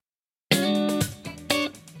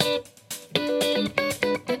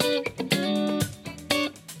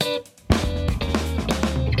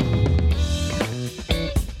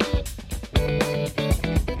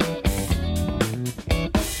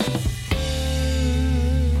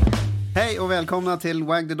Hej och välkomna till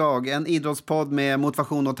Wag the Dog, en idrottspodd med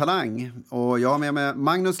motivation och talang. Och jag har med mig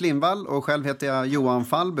Magnus Lindvall och själv heter jag Johan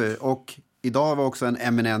Fallby. Och idag har vi också en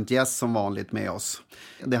eminent gäst som vanligt med oss.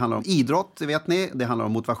 Det handlar om idrott, det vet ni. Det handlar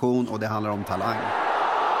om motivation och det handlar om talang.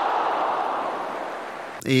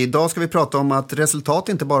 Idag ska vi prata om att resultat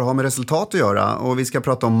inte bara har med resultat att göra. Och vi ska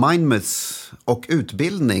prata om mindmess och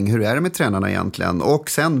utbildning. Hur är det med tränarna egentligen? Och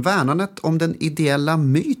sen värnandet om den ideella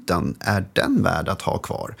myten. Är den värd att ha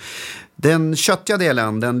kvar? Den köttiga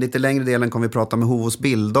delen, den lite längre delen, kommer vi prata med Hovås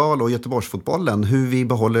Billdal och Göteborgsfotbollen. Hur vi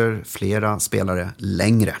behåller flera spelare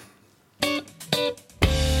längre.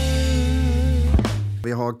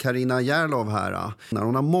 Vi har Carina Jerlov här.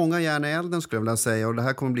 Hon har många järn i elden skulle jag vilja säga. Och det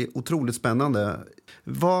här kommer bli otroligt spännande.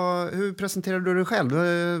 Hur presenterar du dig själv? Du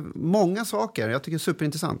har många saker. Jag tycker det är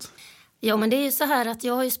superintressant. Ja, men det är ju så här att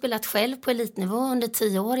jag har ju spelat själv på elitnivå under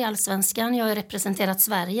 10 år i Allsvenskan. Jag har representerat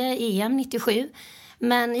Sverige i EM 97.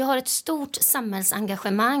 Men jag har ett stort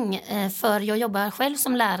samhällsengagemang för jag jobbar själv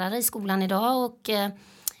som lärare i skolan idag och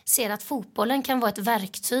ser att fotbollen kan vara ett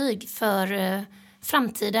verktyg för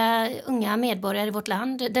framtida unga medborgare i vårt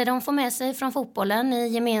land. Det de får med sig från fotbollen i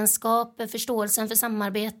gemenskap, förståelsen för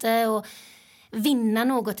samarbete och vinna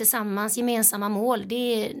något tillsammans, gemensamma mål.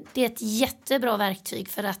 Det är ett jättebra verktyg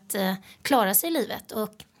för att klara sig i livet.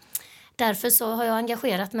 Och därför så har jag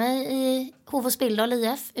engagerat mig i Hovås Billdal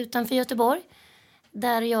IF utanför Göteborg.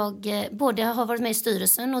 Där jag både har varit med i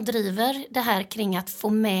styrelsen och driver det här kring att få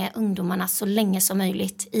med ungdomarna så länge som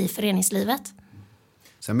möjligt i föreningslivet.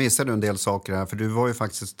 Sen missade du en del saker här, för du var ju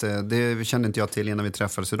faktiskt, det kände inte jag till innan vi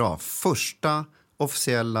träffades idag, första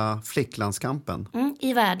officiella flicklandskampen.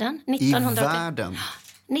 I världen.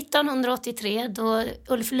 1983 då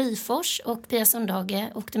Ulf Lyfors och Pia Sundhage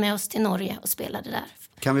åkte med oss till Norge och spelade där.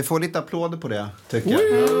 Kan vi få lite applåder på det, tycker jag?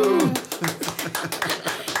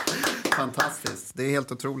 Fantastiskt, det är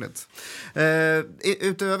helt otroligt.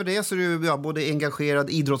 Utöver det så är du både engagerad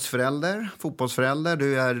idrottsförälder, fotbollsförälder,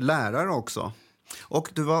 du är lärare också. Och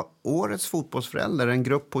du var årets fotbollsförälder, en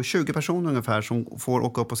grupp på 20 personer ungefär som får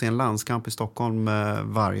åka upp och se en landskamp i Stockholm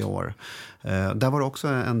varje år. Där var det också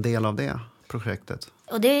en del av det projektet.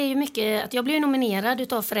 Och det är ju mycket att jag blev nominerad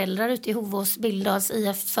utav föräldrar ute i Hovås Billdals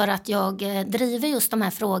IF för att jag driver just de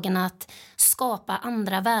här frågorna att skapa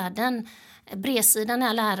andra värden. Bredsidan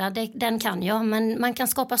är lärare, den kan jag, men man kan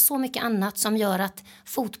skapa så mycket annat som gör att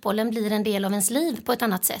fotbollen blir en del av ens liv på ett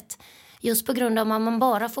annat sätt. Just på grund av att man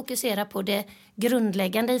bara fokuserar på det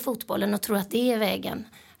grundläggande i fotbollen och tror att det är vägen.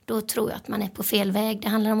 Då tror jag att man är på fel väg. Det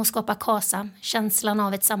handlar om att skapa KASA, känslan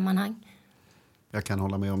av ett sammanhang. Jag kan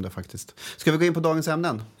hålla med om det faktiskt. Ska vi gå in på dagens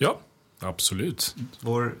ämnen? Ja, absolut.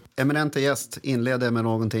 Vår eminenta gäst inleder med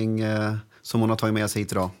någonting som hon har tagit med sig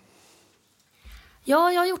hit idag.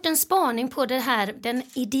 Ja, jag har gjort en spaning på det här, den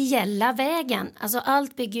ideella vägen. Alltså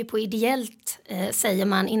allt bygger på ideellt, säger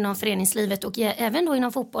man inom föreningslivet och även då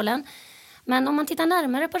inom fotbollen. Men om man tittar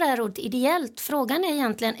närmare på det här ordet ideellt, frågan är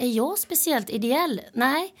egentligen, är jag speciellt ideell?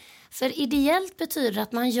 Nej, för ideellt betyder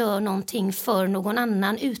att man gör någonting för någon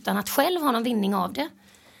annan utan att själv ha någon vinning av det.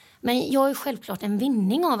 Men jag är självklart en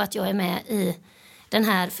vinning av att jag är med i den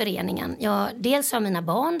här föreningen. Dels har jag mina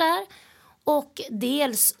barn där. Och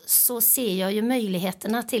dels så ser jag ju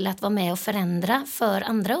möjligheterna till att vara med och förändra för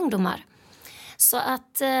andra ungdomar. Så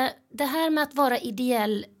att det här med att vara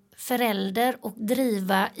ideell förälder och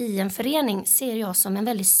driva i en förening ser jag som en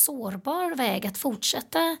väldigt sårbar väg att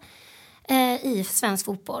fortsätta i svensk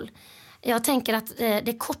fotboll. Jag tänker att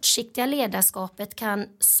det kortsiktiga ledarskapet kan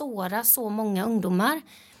såra så många ungdomar.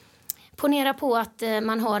 Ponera på att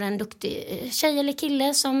man har en duktig tjej eller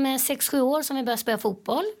kille som är 6-7 år som vill börja spela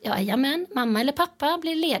fotboll. Jajamän, mamma eller pappa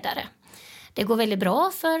blir ledare. Det går väldigt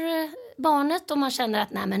bra för barnet och man känner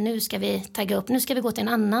att nej, men nu ska vi tagga upp, nu ska vi gå till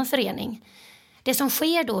en annan förening. Det som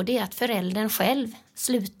sker då det är att föräldern själv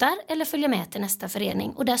slutar eller följer med till nästa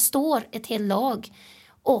förening. Och där står ett helt lag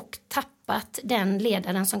och tappat den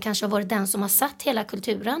ledaren som kanske har varit den som har satt hela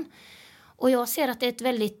kulturen. Och jag ser att det är ett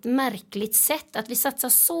väldigt märkligt sätt att vi satsar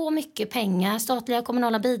så mycket pengar, statliga och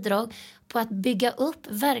kommunala bidrag, på att bygga upp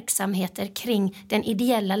verksamheter kring den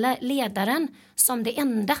ideella ledaren som det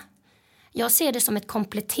enda. Jag ser det som ett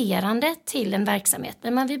kompletterande till en verksamhet.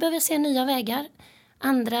 Men vi behöver se nya vägar,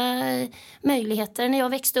 andra möjligheter. När jag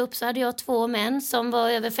växte upp så hade jag 2 män som var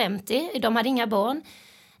över 50. De hade inga barn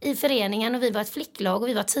i föreningen och vi var ett flicklag och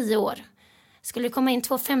vi var 10 år. Skulle det komma in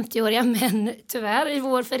 2 50-åriga män tyvärr i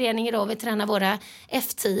vår förening idag, vi tränar våra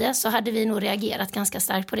F10, så hade vi nog reagerat ganska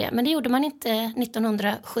starkt på det. Men det gjorde man inte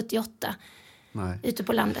 1978. ute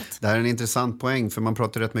på landet. Det här är en intressant poäng, för man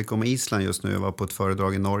pratar rätt mycket om Island just nu. Jag var på ett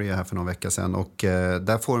föredrag i Norge här för någon vecka sedan, och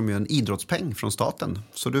där får de ju en idrottspeng från staten.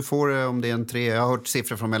 Så du får, om det är jag har hört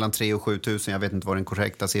siffror från mellan 3 och 7 000, jag vet inte vad den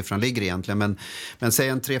korrekta siffran ligger egentligen, men säg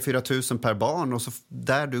en 3-4 000 per barn, och så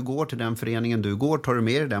där du går till den föreningen du går tar du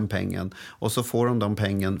med dig den pengen, och så får de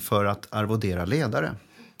pengen för att arvodera ledare.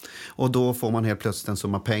 Och då får man helt plötsligt en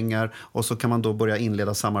summa pengar, och så kan man då börja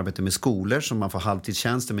inleda samarbete med skolor som man får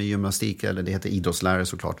halvtidstjänster med gymnastik, eller det heter idrottslärare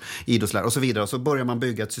såklart, idrottslärare och så vidare. Och så börjar man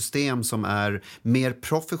bygga ett system som är mer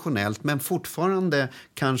professionellt, men fortfarande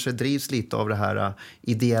kanske drivs lite av det här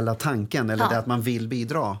ideella tanken, eller det att man vill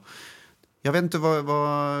bidra. Jag vet inte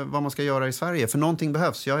vad man ska göra i Sverige, för någonting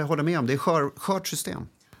behövs. Jag håller med om det är skört system.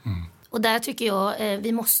 Mm. Och där tycker jag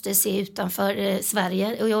vi måste se utanför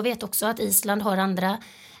Sverige. Och jag vet också att Island har andra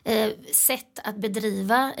sätt att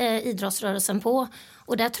bedriva idrottsrörelsen på.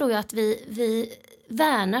 Och där tror jag att vi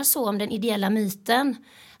värnar så om den ideella myten.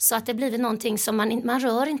 Så att det blivit någonting som man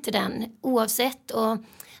rör inte den oavsett. Och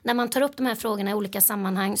när man tar upp de här frågorna i olika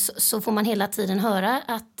sammanhang så får man hela tiden höra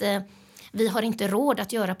att vi har inte råd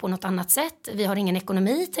att göra på något annat sätt. Vi har ingen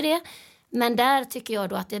ekonomi till det. Men där tycker jag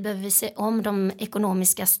då att det behöver vi se om de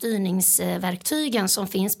ekonomiska styrningsverktygen som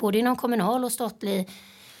finns både inom kommunal och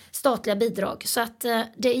statliga bidrag. Så att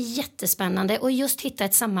det är jättespännande. Och just hitta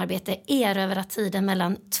ett samarbete, erövra tiden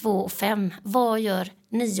mellan 2 och 5. Vad gör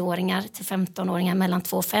 9-åringar till 15-åringar mellan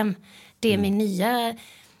 2 och 5? Det är min nya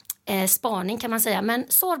spaning kan man säga. Men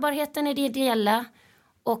sårbarheten är det ideella.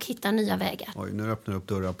 Och hitta nya vägar. Oj, nu öppnar upp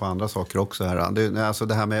dörrar på andra saker också här. Alltså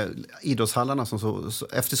det här med idrottshallarna som så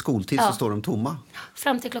efter skoltid så står de tomma.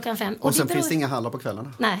 Fram till klockan 5. Och sen finns det inga hallar på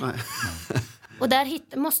kvällarna. Nej. Och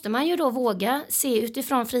där måste man ju då våga se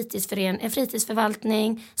utifrån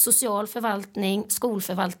fritidsförvaltning, social förvaltning,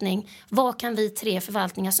 skolförvaltning. Vad kan vi 3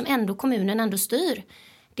 förvaltningar som kommunen ändå styr?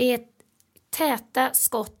 Det är täta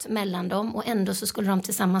skott mellan dem, och ändå så skulle de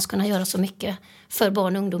tillsammans kunna göra så mycket för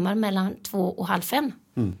barn och ungdomar mellan 2 och halv 5.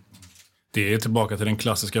 Mm. Det är tillbaka till den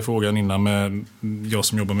klassiska frågan innan med jag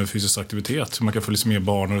som jobbar med fysisk aktivitet. Hur man kan få lite mer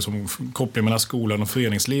barn, och som koppling mellan skolan och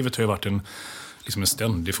föreningslivet har ju varit en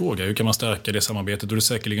ständig fråga. Hur kan man stärka det samarbetet? Och det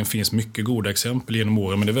säkerligen finns mycket goda exempel genom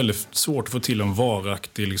åren, men det är väldigt svårt att få till en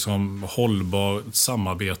varaktig, hållbar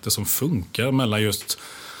samarbete som funkar mellan just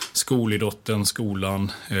skolidrotten,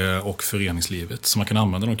 skolan och föreningslivet, så man kan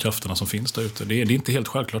använda de krafterna som finns där ute. Det är inte helt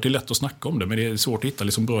självklart, det är lätt att snacka om det, men det är svårt att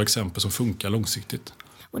hitta bra exempel som funkar långsiktigt.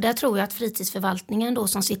 Och där tror jag att fritidsförvaltningen då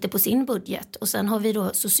som sitter på sin budget, och sen har vi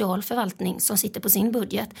då social förvaltning som sitter på sin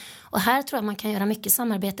budget. Och här tror jag man kan göra mycket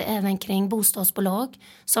samarbete även kring bostadsbolag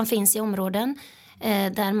som finns i områden,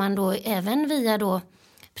 där man då även via då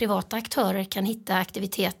privata aktörer kan hitta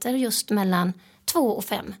aktiviteter just mellan 2 och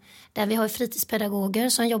 5. Där vi har fritidspedagoger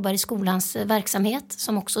som jobbar i skolans verksamhet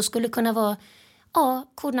som också skulle kunna vara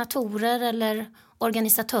koordinatorer eller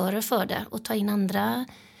organisatörer för det, och ta in andra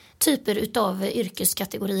typer utav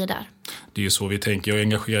yrkeskategorier där. Det är ju så vi tänker. Jag är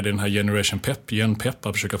engagerad i den här Generation Pep,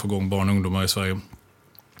 att försöka få igång barn och ungdomar i Sverige.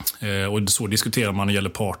 Och så diskuterar man när det gäller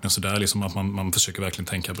partners och där att man försöker verkligen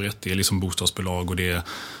tänka brett. Det är bostadsbolag, och det är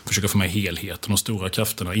försöka få med helheten, de stora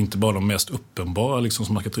krafterna, inte bara de mest uppenbara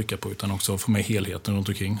som man kan trycka på, utan också få med helheten runt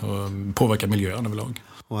omkring och påverka miljön överlag.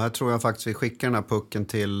 Och här tror jag faktiskt vi skickar den här pucken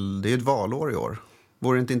till, det är ett valår i år.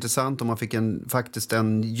 Vore det inte intressant om man fick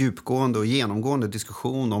en djupgående och genomgående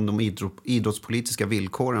diskussion om de idrottspolitiska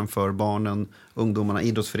villkoren för barnen, ungdomarna,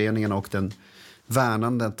 idrottsföreningarna och den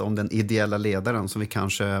värnandet om den ideella ledaren som vi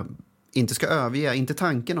kanske inte ska överge, inte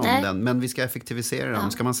tanken om den, men vi ska effektivisera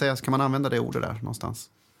den. Ska man använda det ordet där någonstans?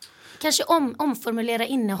 Kanske omformulera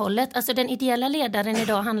innehållet. Alltså den ideella ledaren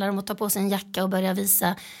idag handlar om att ta på sig en jacka och börja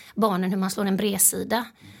visa barnen hur man slår en bredsida.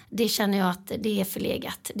 Det känner jag att det är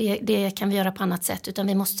förlegat. Det kan vi göra på annat sätt, utan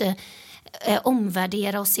vi måste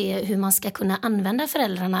omvärdera och se hur man ska kunna använda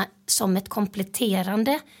föräldrarna som ett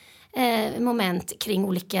kompletterande moment kring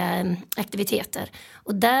olika aktiviteter.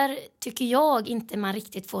 Och där tycker jag inte man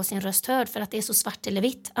riktigt får sin röst hörd, för att det är så svart eller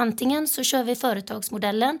vitt. Antingen så kör vi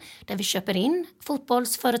företagsmodellen där vi köper in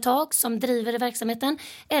fotbollsföretag som driver verksamheten,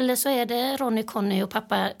 eller så är det Ronny, Conny och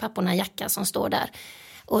papporna Jacka som står där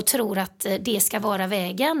och tror att det ska vara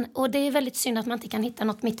vägen. Och det är väldigt synd att man inte kan hitta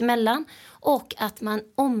något mitt emellan, och att man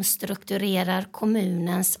omstrukturerar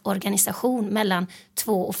kommunens organisation mellan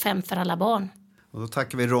 2 och 5 för alla barn. Och då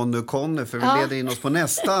tackar vi Ronny och Conny för vi leder in oss på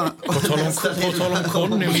nästa. På tal om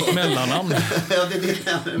Conny, mitt mellannamn.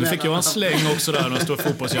 Nu fick jag en släng också där när jag står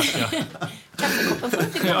fotbollsjacka. kaffekoppen får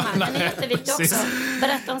inte glömma. Den är jätteviktig också.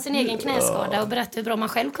 Berätta om sin egen knäskada och berätta hur bra man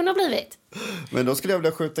själv kunde ha blivit. Men då skulle jag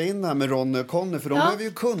vilja skjuta in här med Ronny och Conny, för de behöver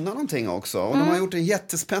ju kunna någonting också. Och de har gjort en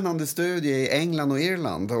jättespännande studie i England och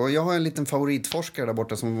Irland. Och jag har en liten favoritforskare där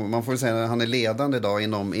borta som man får säga han är ledande idag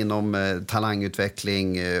inom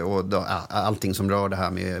talangutveckling och allting som rör det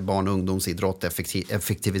här med barn- och ungdomsidrott,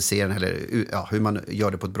 effektivisering eller hur man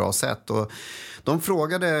gör det på ett bra sätt. Och de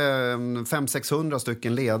frågade 500-600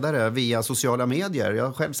 stycken ledare via sociala medier. Jag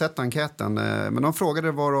har själv sett enkäten. Men de frågade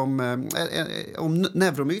om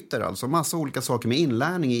neuromyter, alltså massa olika saker med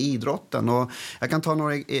inlärning i idrotten. Och jag kan ta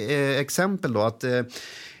några exempel då. Att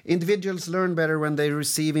individuals learn better when they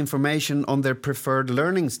receive information on their preferred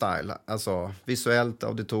learning style. Alltså visuellt,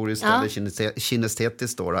 auditoriskt eller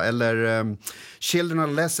kinestetiskt då. Eller children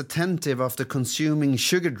are less attentive after consuming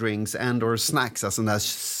sugar drinks and or snacks. Alltså den där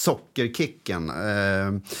sockerkicken.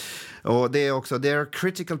 Och det är också, there are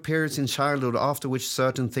critical periods in childhood after which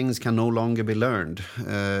certain things can no longer be learned.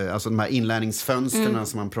 Alltså de här inlärningsfönsterna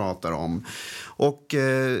som man pratar om. Och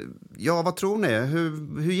vad tror ni?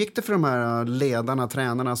 Hur gick det för de här ledarna,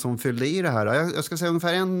 tränarna som fyllde i det här? Jag ska säga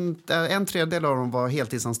ungefär en tredjedel av dem var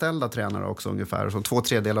heltidsanställda tränare också ungefär. Så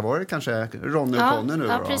 2/3 var det kanske Ronny och Conny nu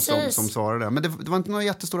som svarade. Men det var inte några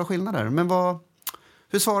jättestora skillnader. Men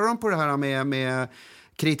hur svarar de på det här med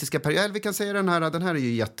kritiska perioder? Vi kan säga den här är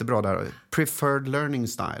ju jättebra där. Preferred learning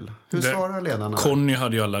style. Hur svarar ledarna? Conny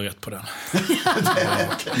hade ju alla rätt på den.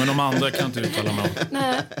 Men de andra kan inte uttala mig om.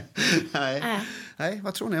 Nej,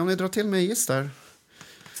 vad tror ni? Om ni drar till med giss där.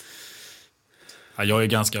 Ja, jag är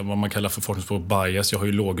ganska vad man kallar för forskningsspråk bias. Jag har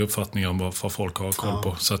ju låga uppfattningar om vad folk har koll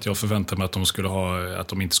på. Så att jag förväntar mig att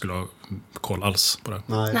de inte skulle ha koll alls på det.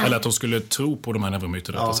 Nej. Eller att de skulle tro på de här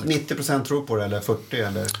neuromyterna. 90% tror på det, eller 40%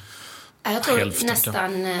 eller... Jag tror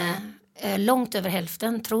nästan långt över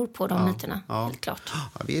hälften tror på de myterna, helt klart.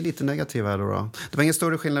 Ja, vi är lite negativa här då. Det var ingen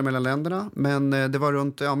större skillnad mellan länderna, men det var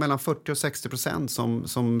runt mellan 40 och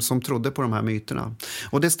 60% som trodde på de här myterna.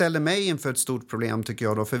 Och det ställer mig inför ett stort problem tycker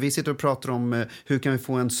jag då, för vi sitter och pratar om hur kan vi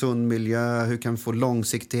få en sund miljö, hur kan vi få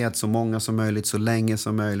långsiktighet, så många som möjligt, så länge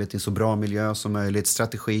som möjligt, i så bra miljö som möjligt.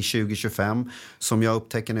 Strategi 2025, som jag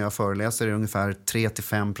upptäcker när jag föreläser, är ungefär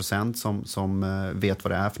 3-5% som vet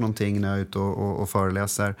vad det är för någonting när jag är ute och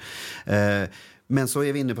föreläser. Men så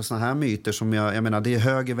är vi inne på såna här myter som jag menar, det är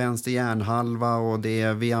höger, vänster hjärnhalva och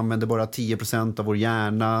vi använder bara 10% av vår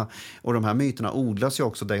hjärna. Och de här myterna odlas ju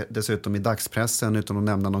också dessutom i dagspressen, utan att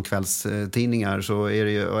nämna någon kvällstidningar, så är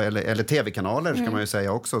det ju, eller tv-kanaler ska man ju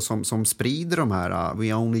säga också, som sprider de här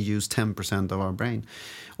we only use 10% of our brain.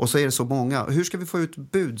 Och så är det så många. Hur ska vi få ut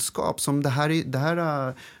budskap som det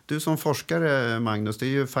här du som forskare, Magnus, det är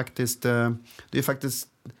ju faktiskt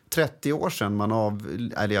 30 år sedan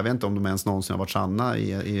eller jag vet inte om de ens någonsin har varit sanna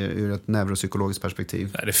ur ett neuropsykologiskt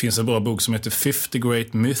perspektiv. Det finns en bra bok som heter 50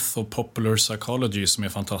 Great Myths of Popular Psychology som är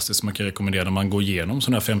fantastisk. Man kan rekommendera när man går igenom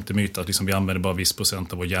sådana här 50 myter att liksom vi använder bara viss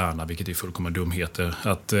procent av vår hjärna, vilket är fullkomna dumheter.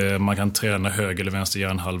 Att man kan träna höger eller vänster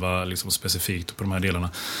hjärnhalva liksom specifikt på de här delarna.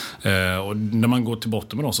 Och när man går till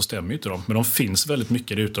botten med dem så stämmer ju inte de. Men de finns väldigt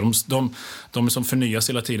mycket där ute. De som förnyas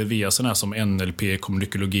hela tiden via sådana här som NLP,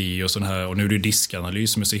 kommunikologi och sån här. Och nu är det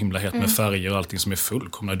diskanalys som är så himla hett med färger och allting som är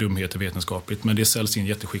fullkomna dumheter vetenskapligt, men det säljs in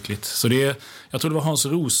jätteskickligt. Så jag tror det var Hans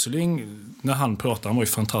Rosling när han pratade, han var ju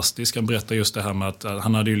fantastisk. Han berättade just det här med att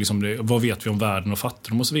han hade ju liksom vad vet vi om världen och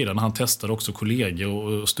fattigdom och så vidare. När han testade också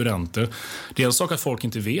kollegor och studenter. Det är en sak att folk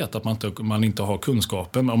inte vet, att man inte har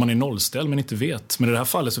kunskapen, om man är nollställd men inte vet. Men i det här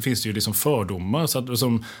fallet så finns det ju liksom fördomar, så att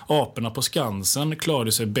som aporna på Skansen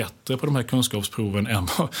klarade sig bättre på de här kunskapsproven än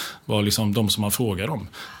vad liksom de som man frågar om.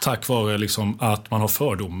 Tack vare liksom att man har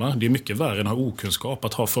fördomar. Det är mycket värre än att ha okunskap,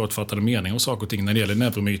 att ha förutfattade meningar om saker och ting när det gäller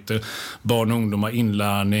neuromyter, barn och ungdomar,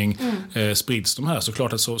 inlärning, sprids de här. Så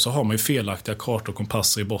klart att så har man ju felaktiga kartor och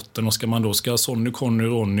kompasser i botten, och ska Sonny, Conny,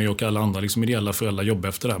 Ronny och alla andra liksom ideella föräldrar jobba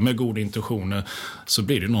efter det här med goda intentioner, så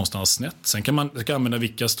blir det någonstans snett. Sen kan man använda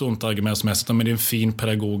vilka struntargument som helst, men det är en fin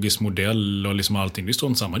pedagogisk modell och liksom allting. Det står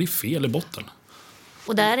inte samma, det är fel i botten.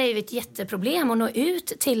 Och där är ju ett jätteproblem att nå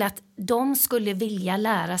ut till att de skulle vilja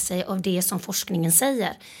lära sig av det som forskningen säger.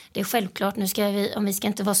 Det är självklart, om vi ska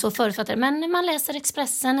inte vara så förutfattade, men man läser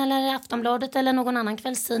Expressen eller Aftonbladet eller någon annan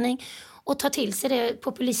kvällstidning och tar till sig det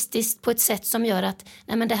populistiskt på ett sätt som gör att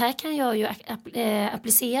nej, men det här kan jag ju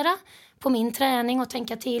applicera på min träning och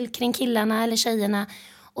tänka till kring killarna eller tjejerna.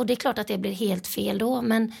 Och det är klart att det blir helt fel då,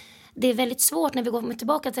 men det är väldigt svårt när vi går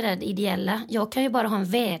tillbaka till det här ideella. Jag kan ju bara ha en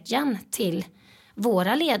vädjan till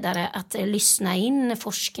våra ledare att lyssna in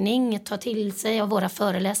forskning, ta till sig av våra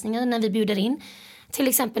föreläsningar när vi bjuder in. Till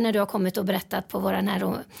exempel när du har kommit och berättat på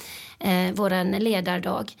våran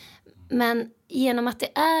ledardag. Men genom att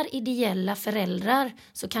det är ideella föräldrar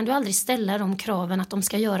så kan du aldrig ställa de kraven att de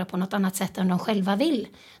ska göra på något annat sätt än de själva vill.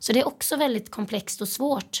 Så det är också väldigt komplext och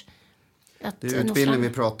svårt. Det är utbildning vi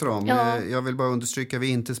pratar om. Ja. Jag vill bara understryka att vi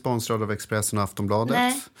är inte sponsrade av Expressen och Aftonbladet.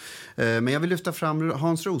 Nej. Men jag vill lyfta fram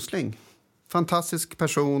Hans Rosling. Fantastisk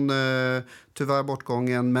person, tyvärr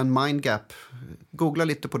bortgången, men mindgap. Googla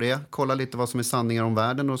lite på det, kolla lite vad som är sanningar om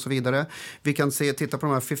världen och så vidare. Vi kan titta på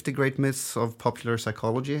de här 50 Great Myths of Popular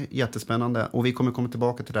Psychology, jättespännande. Och vi kommer komma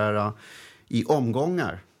tillbaka till det här i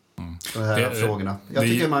omgångar. De här frågorna. Jag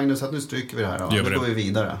tycker Magnus att nu stryker vi det här. Nu går vi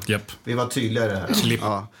vidare. Yep. Vi var tydliga i det här. Klipp.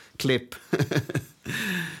 Ja, klipp.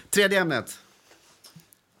 Tredje ämnet.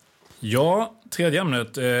 Ja, tredje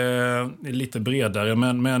ämnet är lite bredare,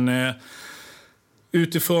 men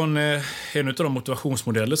utifrån en av de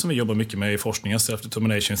motivationsmodeller som vi jobbar mycket med i forskningen,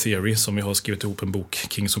 Self-Determination Theory, som vi har skrivit ihop en bok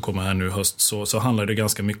kring som kommer här nu i höst, så handlar det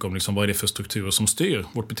ganska mycket om liksom, vad är det för strukturer som styr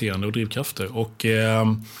vårt beteende och drivkrafter. Och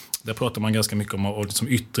där pratar man ganska mycket om liksom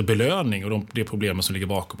yttre belöning och de problemen som ligger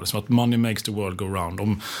bakom det. Som att money makes the world go round.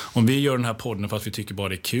 Om vi gör den här podden för att vi tycker bara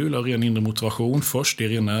det är kul och ren inre motivation först, det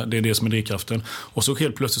är det som är drivkraften. Och så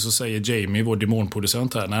helt plötsligt så säger Jamie, vår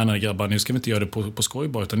demonproducent här, nej grabbar, nu ska vi inte göra det på skoj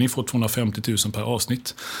bara, utan ni får 250 000 per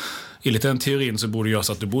avsnitt. Enligt den teorin så borde det göra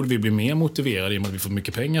så att då borde vi bli mer motiverade i och med att vi får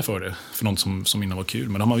mycket pengar för det. För något som innan var kul.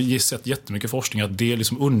 Men de har sett jättemycket forskning att det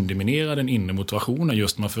liksom underminerar den inre motivationen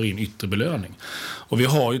just när man för in yttre belöning. Och vi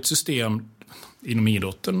har ju ett system inom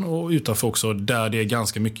idrotten och utanför också där det är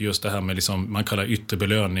ganska mycket just det här med liksom, man kallar yttre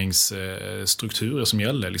belöningsstrukturer som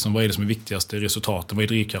gäller. Liksom, vad är det som är viktigaste resultaten? Vad är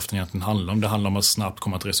drivkraften egentligen handlar om? Det handlar om att snabbt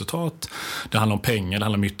komma till resultat. Det handlar om pengar, det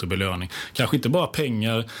handlar om yttre belöning. Kanske inte bara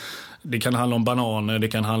pengar. Det kan handla om bananer, det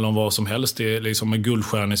kan handla om vad som helst. Det är liksom en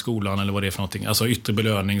guldstjärna i skolan eller vad det är för någonting. Alltså yttre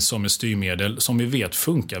belöning som är styrmedel som vi vet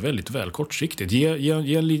funkar väldigt väl kortsiktigt. Ge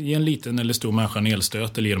en liten eller stor människa en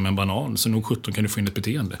elstöt eller ge dem en banan, så nog 17 kan du få in ett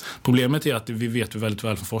beteende. Problemet är att vi vet väldigt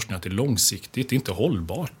väl från forskningen att det är långsiktigt, det är inte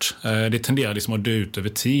hållbart. Det tenderar liksom att dö ut över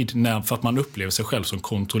tid för att man upplever sig själv som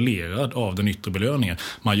kontrollerad av den yttre belöningen.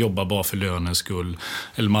 Man jobbar bara för lönens skull.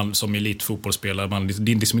 Eller man som elitfotbollsspelare,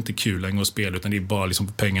 det är liksom inte kul längre att spela utan det är bara liksom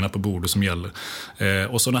pengarna på bordet som gäller.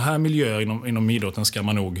 Och sådana här miljöer inom idrotten ska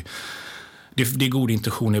man nog... Det är god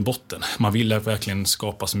intention i botten. Man vill verkligen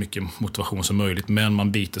skapa så mycket motivation som möjligt, men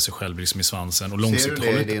man biter sig själv liksom i svansen. Och ser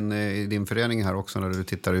du det i din förening här också när du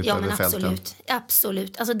tittar ut över fälten?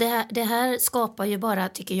 Absolut. Alltså det här skapar ju bara,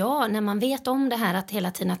 tycker jag, när man vet om det här att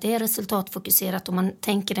hela tiden att det är resultatfokuserat och man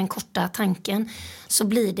tänker den korta tanken, så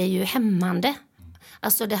blir det ju hämmande.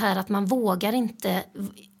 Alltså det här att man vågar inte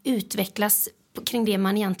utvecklas kring det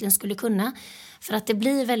man egentligen skulle kunna, för att det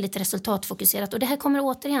blir väldigt resultatfokuserat. Och det här kommer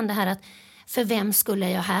återigen det här att för vem skulle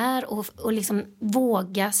jag här, och liksom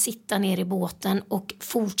våga sitta ner i båten och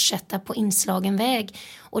fortsätta på inslagen väg.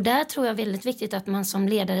 Och där tror jag väldigt viktigt att man som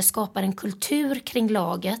ledare skapar en kultur kring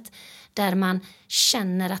laget där man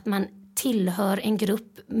känner att man tillhör en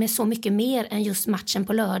grupp med så mycket mer än just matchen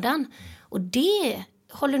på lördagen. Och det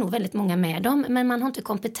håller nog väldigt många med om, men man har inte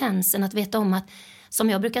kompetensen att veta om att, som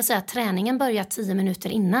jag brukar säga, träningen börjar 10 minuter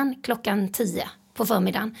innan klockan 10 på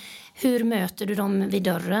förmiddagen. Hur möter du dem vid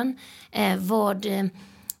dörren?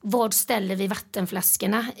 Vad ställer vi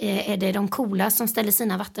vattenflaskorna? Är det de coola som ställer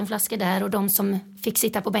sina vattenflaskor där och de som fick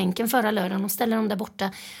sitta på bänken förra lördagen och ställer dem där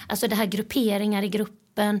borta? Alltså det här grupperingar i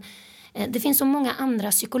gruppen. Det finns så många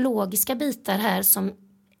andra psykologiska bitar här som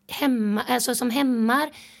hämmar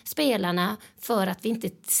spelarna för att vi inte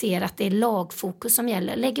ser att det är lagfokus som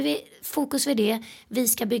gäller. Lägger vi fokus vid det, vi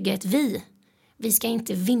ska bygga ett vi. Vi ska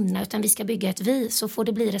inte vinna utan vi ska bygga ett vi, så får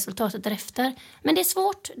det bli resultatet därefter. Men det är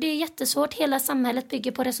svårt, det är jättesvårt. Hela samhället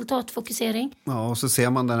bygger på resultatfokusering. Ja, och så ser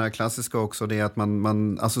man den här klassiska också, det är att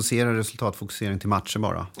man associerar resultatfokusering till matcher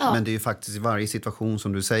bara. Ja. Men det är ju faktiskt i varje situation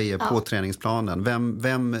som du säger på träningsplanen.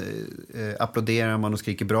 Vem applåderar man och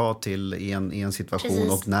skriker bra till i en situation?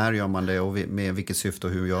 Precis. Och när gör man det och med vilket syfte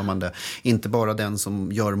och hur gör man det? Inte bara den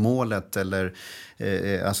som gör målet eller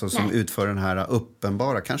som utför den här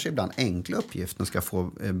uppenbara, kanske ibland enkla uppgiften ska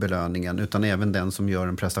få belöningen, utan även den som gör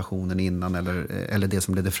en prestationen innan eller det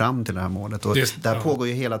som leder fram till det här målet. Och där pågår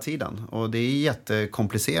ju hela tiden. Och det är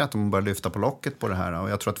jättekomplicerat om man bara lyfta på locket på det här. Och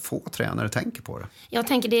jag tror att få tränare tänker på det. Jag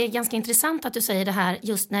tänker det är ganska intressant att du säger det här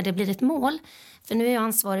just när det blir ett mål. För nu är jag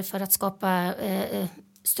ansvarig för att skapa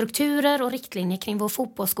strukturer och riktlinjer kring vår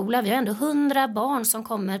fotbollsskola. Vi har ändå 100 barn som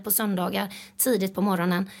kommer på söndagar tidigt på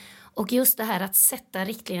morgonen. Och just det här att sätta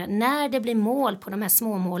riktlinjer. När det blir mål på de här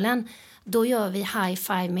småmålen, då gör vi high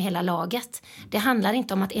five med hela laget. Det handlar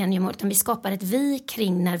inte om att en gör mål, utan vi skapar ett vi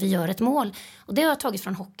kring när vi gör ett mål. Och det har jag tagit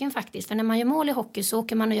från hockeyn faktiskt. För när man gör mål i hockey så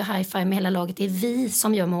åker man och gör high five med hela laget. Det är vi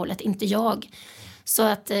som gör målet, inte jag. Så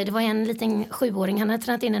att det var en liten 7-åring, han hade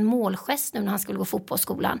tränat in en målgest nu när han skulle gå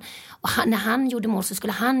fotbollsskolan. Och när han gjorde mål så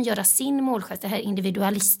skulle han göra sin målgest, det här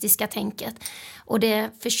individualistiska tänket. Och det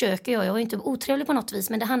försöker jag är inte otrevlig på något vis,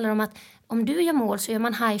 men det handlar om att om du gör mål så gör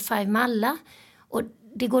man high five med alla. Och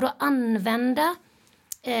det går att använda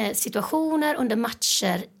situationer under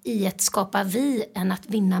matcher i ett skapa vi än att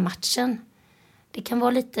vinna matchen. Det kan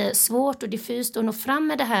vara lite svårt och diffust att nå fram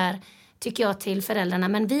med det här, tycker jag, till föräldrarna.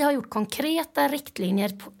 Men vi har gjort konkreta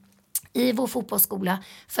riktlinjer i vår fotbollsskola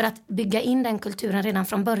för att bygga in den kulturen redan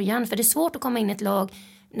från början. För det är svårt att komma in i ett lag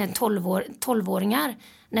när 12-åringar,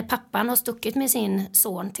 när pappan har stuckit med sin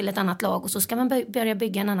son till ett annat lag och så ska man börja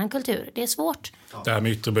bygga en annan kultur. Det är svårt. Det här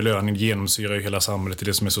med yttre belöning genomsyrar ju hela samhället, det är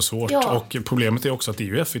det som är så svårt. Ja. Och problemet är också att det är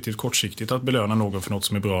ju effektivt kortsiktigt att belöna någon för något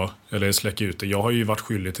som är bra eller släcka ut det. Jag har ju varit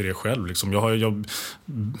skyldig till det själv. Liksom. Jag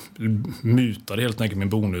mutade helt enkelt min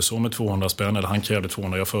bonusson med 200 spänn, eller han krävde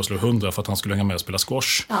 200, jag föreslog 100 för att han skulle hänga med och spela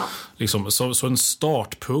squash. Ja. Liksom, så en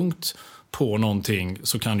startpunkt på någonting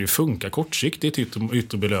så kan det ju funka kortsiktigt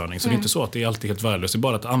yttre belöning. Så det är inte så att det är alltid helt värdelöst. Det är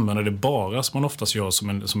bara att använda det bara som man oftast gör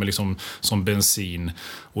som bensin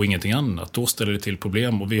och ingenting annat. Då ställer det till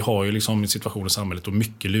problem. Och vi har ju liksom en situation i samhället och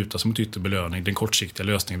mycket lutar sig mot yttre belöning. Den kortsiktiga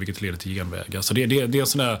lösningen, vilket leder till genvägar. Så det är en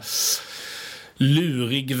sån där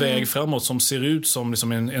lurig väg framåt som ser ut som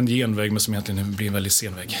liksom en genväg men som egentligen blir en väldigt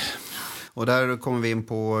senväg. Och där kommer vi in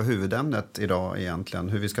på huvudämnet idag egentligen.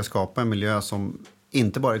 Hur vi ska skapa en miljö som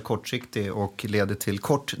inte bara är kortsiktig och leder till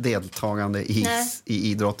kort deltagande i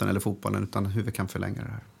idrotten eller fotbollen, utan hur vi kan förlänga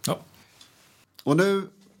det här. Ja. Och nu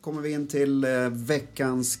kommer vi in till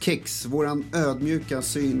veckans kicks. Våran ödmjuka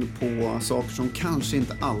syn på saker som kanske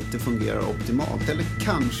inte alltid fungerar optimalt eller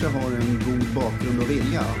kanske har en god bakgrund och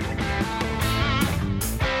vilja.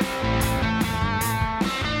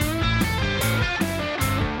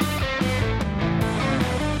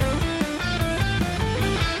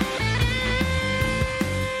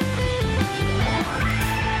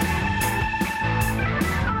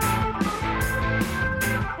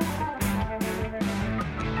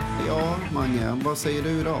 Vad säger du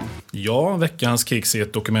idag? Ja, veckans kicks är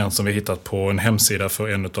ett dokument som vi hittat på en hemsida för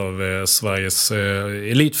en av Sveriges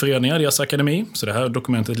elitföreningar, deras akademi. Så det här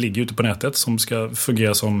dokumentet ligger ute på nätet som ska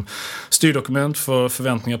fungera som styrdokument för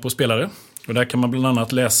förväntningar på spelare. Och där kan man bland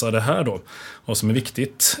annat läsa det här då, vad som är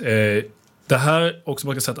viktigt. Det här också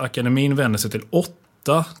man kan säga att akademin vänder sig till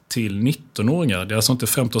 8 till 19-åringar. Det är alltså inte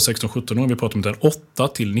 15, 16, 17-åringar vi pratar om, utan 8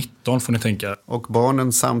 till 19 får ni tänka. Och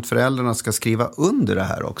barnen samt föräldrarna ska skriva under det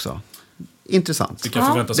här också. Intressant. Det kan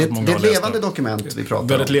förväntas att många det är har ett läst levande dokument vi pratar om.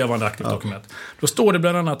 Väldigt levande aktivt dokument. Då står det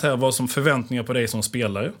bland annat här vad som förväntningar på dig som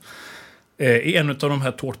spelare. I en av de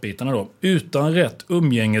här tårtbitarna då. Utan rätt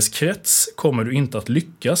umgängeskrets kommer du inte att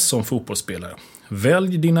lyckas som fotbollsspelare.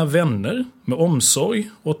 Välj dina vänner med omsorg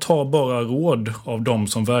och ta bara råd av dem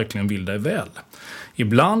som verkligen vill dig väl.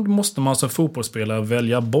 Ibland måste man som fotbollsspelare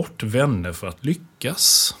välja bort vänner för att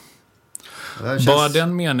lyckas. Bara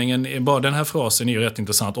den meningen, bara den här frasen är ju rätt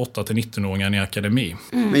intressant. 8 till 19-åringar i akademi.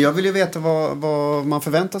 Men jag vill ju veta vad man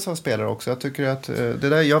förväntar sig av spelare också. Jag tycker att det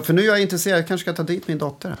där, för nu är jag intresserad, jag kanske ska ta dit min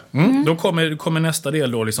dotter. Då kommer nästa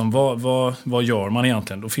del då, liksom, vad gör man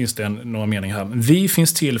egentligen? Då finns det några meningar här. Vi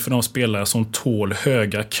finns till för de spelare som tål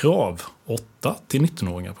höga krav. 8 till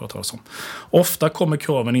 19-åringar pratar jag om. Ofta kommer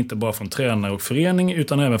kraven inte bara från tränare och förening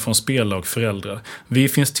utan även från spelare och föräldrar. Vi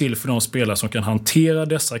finns till för de spelare som kan hantera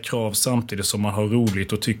dessa krav samtidigt som man har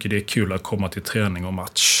roligt och tycker det är kul att komma till träning och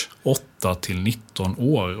match. 8 till 19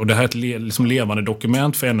 år. Och det här är ett liksom levande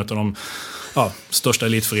dokument för en av de största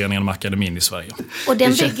elitföreningarna med akademin i Sverige. Och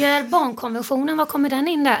den bygger barnkonventionen, vad kommer den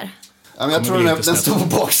in där? Ja, men jag tror den står på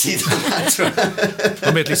baksidan här, tror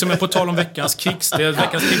jag. Vet, liksom, på tal om veckans kicks. Det är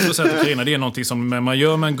veckans kicks och sätt, Carina, det är någonting som man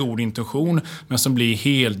gör med en god intention men som blir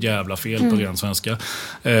helt jävla fel på ren svenska.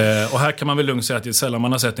 Och här kan man väl lugnt säga att det är sällan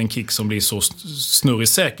man har sett en kick som blir så snurrig.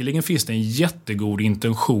 Säkerligen finns det en jättegod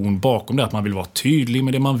intention bakom det, att man vill vara tydlig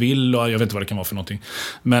med det man vill och jag vet inte vad det kan vara för någonting.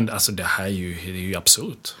 Men alltså det här är ju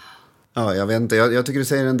absurt. Ja, jag vet inte. Jag tycker det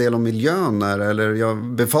säger en del om miljön eller jag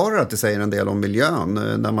befarar att det säger en del om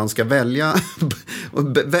miljön när man ska välja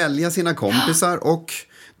sina kompisar och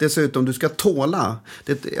dessutom du ska tåla.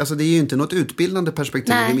 Det är ju inte något utbildande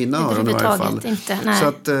perspektiv i mina öron i varje fall. Inte, så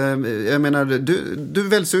att jag menar, du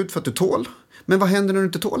väljs ut för att du tål. Men vad händer när du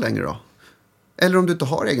inte tål längre då? Eller om du inte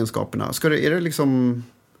har egenskaperna? Är det liksom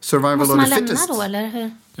survival måste of man the lämna fittest? då, eller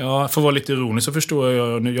hur? Ja, för att vara lite ironisk så förstår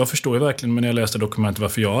jag förstår ju verkligen när jag läste dokumentet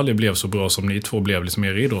varför jag aldrig blev så bra som ni två blev liksom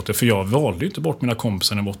mer idrotter. För jag valde ju inte bort mina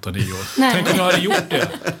kompisar när jag var 8-9 år. Tänk om jag hade gjort det.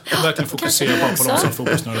 Och verkligen fokusera bara på dem som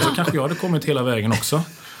fotbollsnördar. Så kanske jag hade kommit hela vägen också.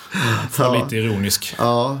 För lite ironisk.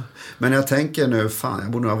 Ja, men jag tänker nu, fan,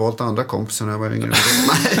 jag borde ha valt andra kompisar när jag var yngre.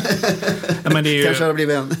 Ja, men det är ju, kanske hade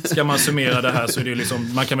blivit en. Ska man summera det här så är det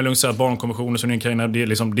liksom, man kan väl lugnt säga att barnkonventionen som Carina, det är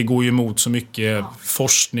liksom, det går ju emot så mycket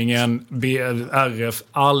forskningen, RF,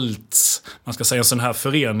 allt. Man ska säga en sån här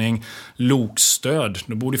förening, lokstöd.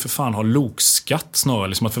 Då borde ju för fan ha lokskatt snarare.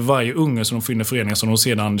 Liksom att för varje unge som de finner föreningar som de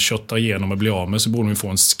sedan köttar igenom och blir av med så borde de få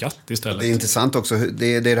en skatt istället. Det är intressant också.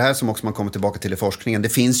 Det är det här som också man kommer tillbaka till i forskningen. Det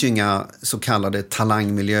finns ju inga så kallade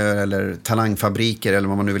talangmiljöer eller talangfabriker eller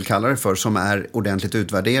vad man nu vill kalla det för som är ordentligt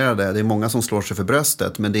utvärderade. Det är många som slår sig för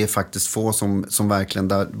bröstet men det är faktiskt få som verkligen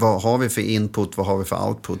där, vad har vi för input, vad har vi för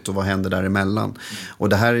output och vad händer däremellan. Och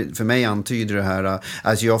det här för mig antyder det här,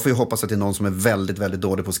 alltså jag får ju hoppas att det är någon som är väldigt, väldigt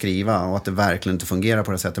dålig på att skriva och att det verkligen inte fungerar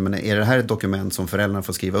på det sättet. Men är det här ett dokument som föräldrarna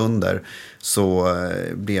får skriva under så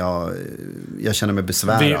blir jag känner mig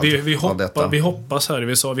besvärad av detta. Vi hoppas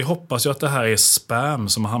här, vi hoppas ju att det här är spam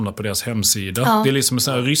som har hamnat på deras hemsida. Ja. Det är liksom en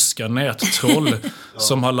sån här ryska nättroll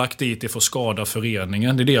som har lagt dit det för att skada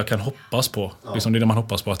föreningen. Det är det jag kan hoppas på. Liksom det är det man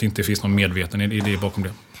hoppas på, att det inte finns någon medveten idé bakom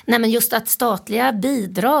det. Nej, men just att statliga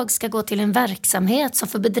bidrag ska gå till en verksamhet som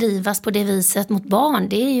får bedrivas på det viset mot barn,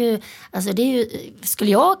 det är ju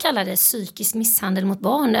skulle jag kalla det psykisk misshandel mot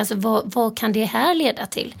barn. Alltså vad kan det här leda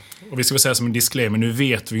till? Och vi ska väl säga som en disclaimer, nu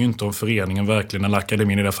vet vi ju inte om föreningen verkligen, eller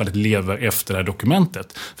akademin i det här fallet, lever efter det här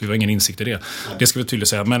dokumentet. För vi har ingen insikt i det. Det ska vi tydligt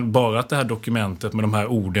säga. Men bara att det här dokumentet med de här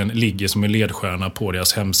orden ligger som en ledstjärna på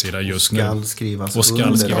deras hemsida just nu. Och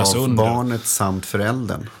ska skrivas under barnet samt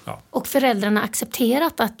föräldern. Ja. Och föräldrarna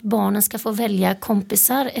accepterat att barnen ska få välja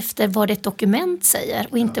kompisar efter vad ett dokument säger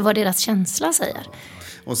och inte vad deras känsla säger.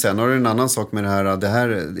 Och sen har du en annan sak med det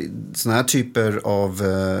här såna här typer av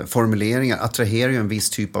formuleringar attraherar ju en viss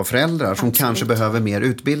typ av föräldrar som kanske behöver mer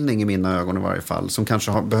utbildning i mina ögon i varje fall. Som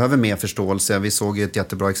kanske behöver mer förståelse. Vi såg ju ett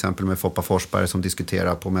jättebra exempel med Foppa Forsberg som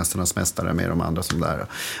diskuterar på Mästarnas mästare med de andra som där.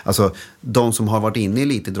 Alltså de som har varit inne i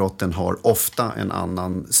elitidrotten har ofta en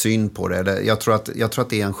annan syn på det. Eller, jag tror att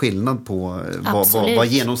det är en skillnad på vad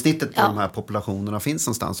genomsnittet på de här populationerna finns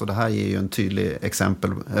någonstans. Och det här ger ju en tydlig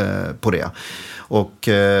exempel på det. Och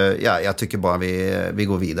jag tycker bara vi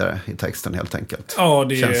går vidare i texten helt enkelt. Ja,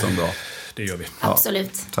 det känns som bra. Det gör vi.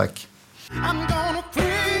 Absolut. Ja, tack. I'm gonna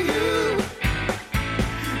pray you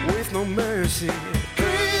with no mercy.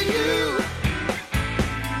 Pray you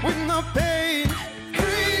with no pain.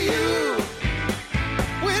 Pray you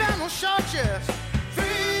without no charges.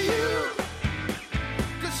 Pray you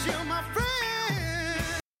 'cause you're my friend.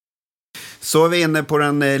 Så är vi inne på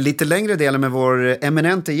den lite längre delen med vår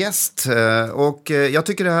eminente gäst. Och jag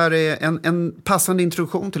tycker det här är en passande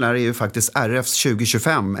introduktion till det här är ju faktiskt RFs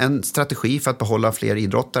 2025. En strategi för att behålla fler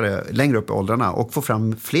idrottare längre upp i åldrarna och få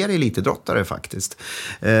fram fler elitidrottare faktiskt.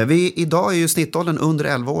 Idag är ju snittåldern under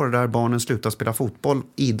 11 år där barnen slutar spela fotboll,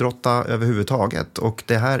 idrotta överhuvudtaget. Och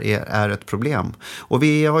det här är ett problem. Och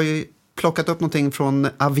vi har ju plockat upp någonting från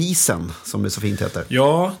avisen som det så fint heter.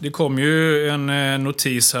 Ja, det kom ju en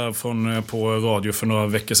notis här på radio för några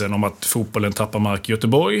veckor sedan om att fotbollen tappar mark i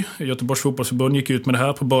Göteborg. Göteborgs fotbollsförbund gick ut med det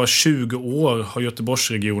här. På bara 20 år har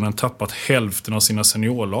Göteborgsregionen tappat hälften av sina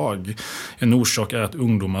seniorlag. En orsak är att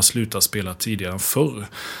ungdomar slutar spela tidigare än förr.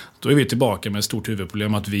 Då är vi tillbaka med ett stort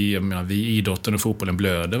huvudproblem att vi idrotten och fotbollen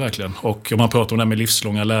blöder verkligen. Och om man pratar om det här med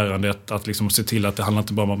livslånga lärandet, att liksom se till att det handlar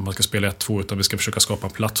inte bara om att man ska spela 1-2 utan vi ska försöka skapa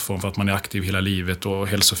en plattform för att man är aktiv hela livet och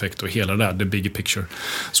hälsoeffekter och hela det där, the big picture.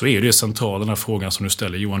 Så är det centrala den här frågan som du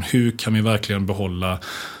ställer, Johan. Hur kan vi verkligen behålla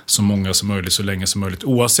så många som möjligt så länge som möjligt?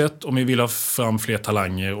 Oavsett om vi vill ha fram fler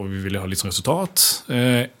talanger och vi vill ha liksom resultat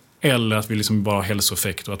eller att vi liksom bara har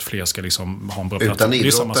hälsoeffekt och att fler ska liksom ha en bra plattform.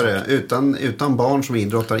 Utan idrottare, utan barn som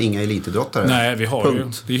idrottar, inga elitidrottare. Nej, vi har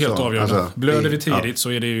ju, det är helt avgörande. Alltså, blöder vi tidigt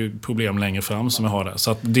så är det ju problem längre fram som vi har där.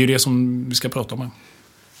 Så att det är det som vi ska prata om.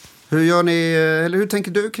 Hur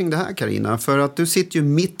tänker du kring det här, Carina? För att du sitter ju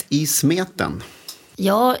mitt i smeten.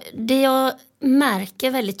 Ja, det jag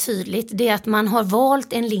märker väldigt tydligt det är att man har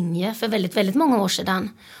valt en linje för väldigt, väldigt många år sedan.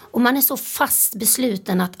 Och man är så fast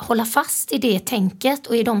besluten att hålla fast i det tänket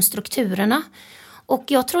och i de strukturerna. Och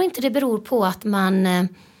jag tror inte det beror på att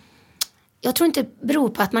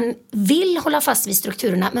man vill hålla fast vid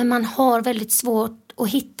strukturerna, men man har väldigt svårt att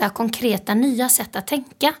hitta konkreta nya sätt att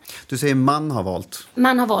tänka. Du säger man har valt.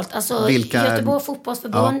 Man har valt, alltså Göteborg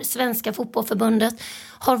fotbollsförbund, Svenska fotbollförbundet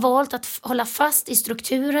har valt att hålla fast i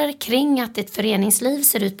strukturer kring att ett föreningsliv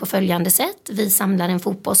ser ut på följande sätt. Vi samlar en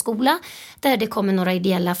fotbollsskola där det kommer några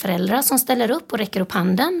ideella föräldrar som ställer upp och räcker upp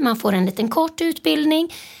handen. Man får en liten kort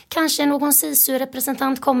utbildning, kanske någon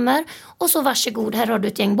SISU-representant kommer och så varsågod, här har du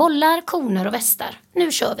ett gäng bollar, koner och västar.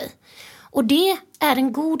 Nu kör vi. Och det är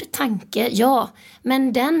en god tanke, ja.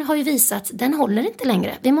 Men den har ju visat, den håller inte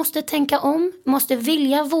längre. Vi måste tänka om, måste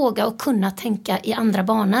vilja, våga och kunna tänka i andra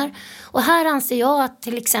banor. Och här anser jag att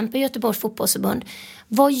till exempel Göteborgs fotbollsförbund,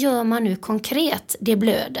 vad gör man nu konkret? Det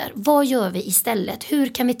blöder. Vad gör vi istället? Hur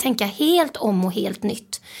kan vi tänka helt om och helt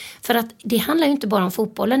nytt? För att det handlar ju inte bara om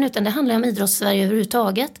fotbollen utan det handlar om idrottssverige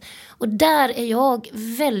överhuvudtaget. Och där är jag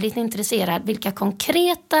väldigt intresserad. Vilka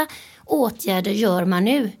konkreta åtgärder gör man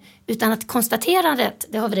nu? Utan att konstaterandet,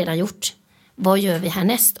 det har vi redan gjort. Vad gör vi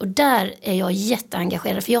härnäst? Och där är jag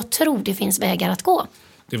jätteengagerad för jag tror det finns vägar att gå.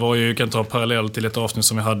 Det var ju, jag kan ta en parallell till ett avsnitt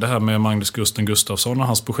som vi hade här med Magnus Gusten Gustafsson och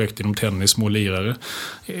hans projekt inom tennis, små lirare.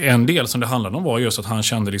 En del som det handlade om var just att han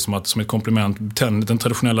kände liksom att som ett komplement, den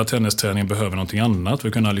traditionella tennisträningen behöver någonting annat.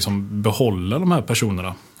 Vi kunna liksom behålla de här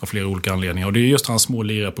personerna av flera olika anledningar. Och det är just hans små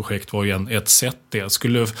lirare-projekt var ju ett sätt det.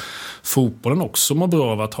 Skulle fotbollen också må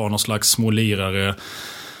bra av att ha någon slags små lirare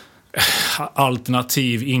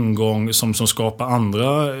alternativ ingång som skapar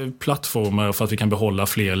andra plattformar för att vi kan behålla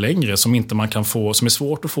fler längre som inte man kan få, som är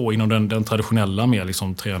svårt att få inom den traditionella med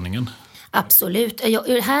liksom träningen. Absolut.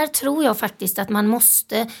 Här tror jag faktiskt att man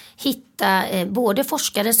måste hitta både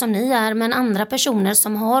forskare som ni är men andra personer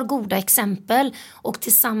som har goda exempel och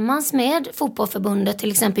tillsammans med fotbollsförbundet,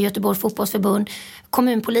 till exempel Göteborgs fotbollsförbund,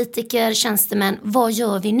 kommunpolitiker, tjänstemän, vad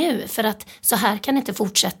gör vi nu? För att så här kan det inte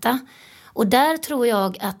fortsätta. Och där tror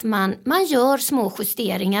jag att man gör små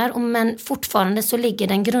justeringar men fortfarande så ligger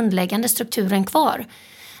den grundläggande strukturen kvar.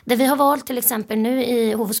 Det vi har valt till exempel nu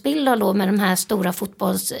i Hovåsbilda med de här stora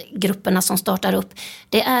fotbollsgrupperna som startar upp,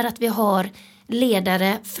 det är att vi har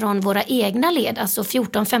ledare från våra egna led, alltså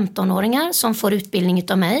 14-15-åringar som får utbildning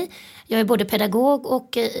utav mig. Jag är både pedagog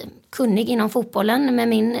och kunnig inom fotbollen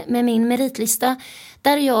med min meritlista.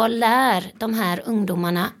 Där jag lär de här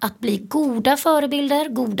ungdomarna att bli goda förebilder,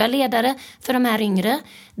 goda ledare för de här yngre.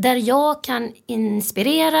 Där jag kan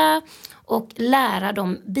inspirera och lära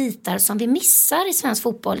de bitar som vi missar i svensk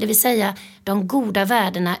fotboll. Det vill säga de goda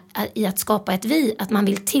värdena i att skapa ett vi, att man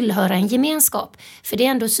vill tillhöra en gemenskap. För det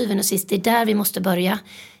är ändå syvende och sist, det är där vi måste börja.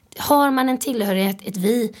 Har man en tillhörighet, ett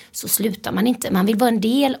vi, så slutar man inte. Man vill vara en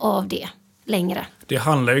del av det längre. Det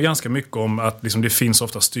handlar ju ganska mycket om att liksom, det finns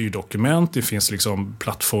ofta styrdokument, det finns liksom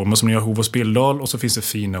plattformar som ni har Hovåsbildal och så finns det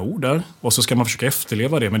fina ord där. Och så ska man försöka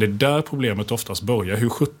efterleva det, men det är där problemet oftast börjar. Hur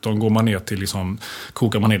 17 går man ner till, liksom,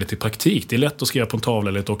 kokar man ner det till praktik? Det är lätt att skriva på en tavla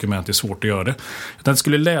eller ett dokument, det är svårt att göra det. Jag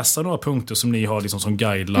skulle läsa några punkter som ni har liksom, som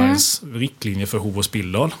guidelines, riktlinjer för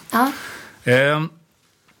Hovåsbildal. Ja.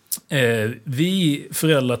 Vi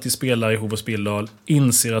föräldrar till spelare i Hovåsbildal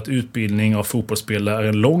inser att utbildning av fotbollsspelare är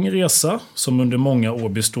en lång resa som under många år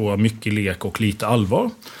består av mycket lek och lite allvar.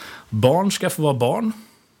 Barn ska få vara barn.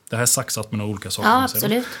 Det här är saxat med några olika saker. Ja,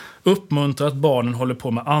 absolut. Uppmuntra att barnen håller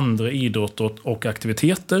på med andra idrotter och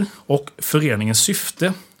aktiviteter. Och föreningens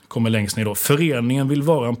syfte kommer längst ner då. Föreningen vill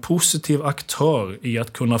vara en positiv aktör i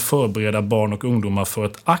att kunna förbereda barn och ungdomar för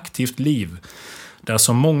ett aktivt liv. Där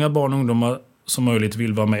så många barn och ungdomar som möjligt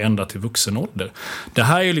vill vara med ända till vuxen ålder. Det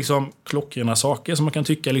här är liksom klockrena saker som man kan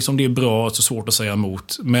tycka liksom det är bra och så svårt att säga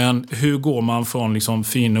emot. Men hur går man från liksom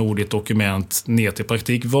fina ord i ett dokument ner till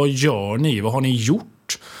praktik? Vad gör ni? Vad har ni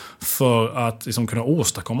gjort för att liksom kunna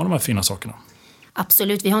åstadkomma de här fina sakerna?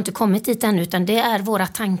 Absolut, vi har inte kommit dit än utan det är våra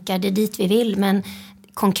tankar, det är dit vi vill. Men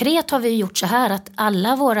konkret har vi gjort så här att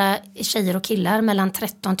alla våra tjejer och killar mellan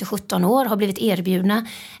 13 till 17 år har blivit erbjudna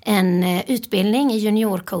en utbildning i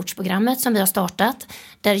juniorcoachprogrammet som vi har startat.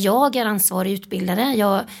 Där jag är ansvarig utbildare.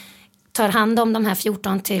 Jag tar hand om de här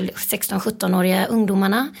 14 till 16-17-åriga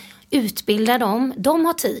ungdomarna. Utbildar dem. De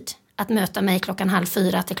har tid att möta mig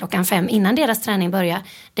 3:30 till 5:00 innan deras träning börjar.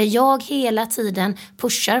 Där jag hela tiden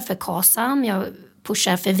pushar för KASAM, jag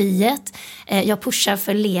pushar för viet, jag pushar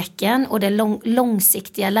för leken och det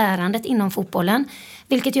långsiktiga lärandet inom fotbollen.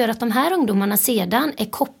 Vilket gör att de här ungdomarna sedan är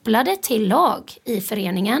kopplade till lag i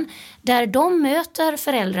föreningen. Där de möter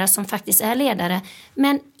föräldrar som faktiskt är ledare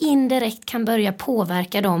men indirekt kan börja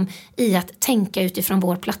påverka dem i att tänka utifrån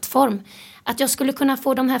vår plattform. Att jag skulle kunna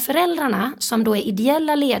få de här föräldrarna som då är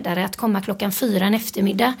ideella ledare att komma 4:00 en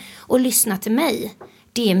eftermiddag och lyssna till mig.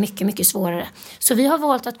 Det är mycket, mycket svårare. Så vi har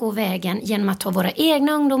valt att gå vägen genom att ta våra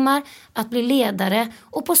egna ungdomar, att bli ledare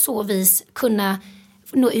och på så vis kunna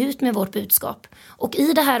nå ut med vårt budskap. Och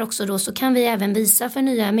i det här också då så kan vi även visa för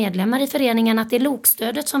nya medlemmar i föreningen att det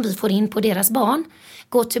lokstödet som vi får in på deras barn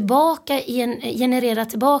går tillbaka genererar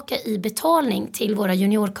tillbaka i betalning till våra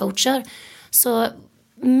juniorcoacher. Så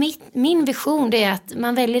min vision det är att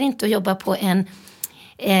man väljer inte att jobba på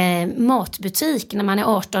matbutik när man är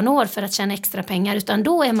 18 år för att tjäna extra pengar, utan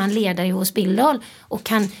då är man ledare hos Bildal och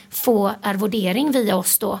kan få arvodering via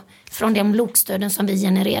oss då från de lokstöden som vi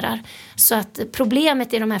genererar. Så att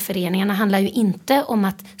problemet i de här föreningarna handlar ju inte om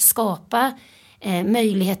att skapa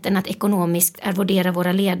möjligheten att ekonomiskt arvodera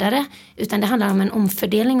våra ledare, utan det handlar om en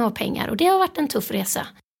omfördelning av pengar, och det har varit en tuff resa.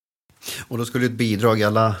 Och då skulle ett bidrag,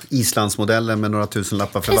 alla Islandsmodeller med några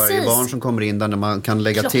tusenlappar för varje barn som kommer in, där man kan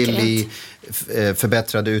lägga till i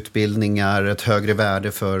förbättrade utbildningar, ett högre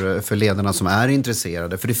värde för ledarna som är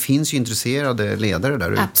intresserade. För det finns ju intresserade ledare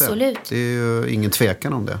där ute. Absolut. Det är ju ingen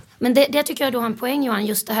tvekan om det. Men det tycker jag då har en poäng, Johan,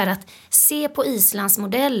 just det här att se på Islands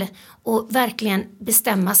modell och verkligen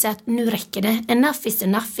bestämma sig att nu räcker det. Enough is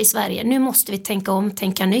enough i Sverige. Nu måste vi tänka om,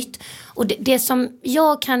 tänka nytt. Och det som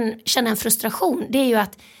jag kan känna en frustration, det är ju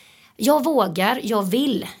att jag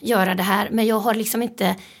vill göra det här, men jag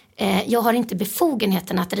har inte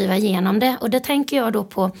befogenheten att driva igenom det. Och det tänker jag då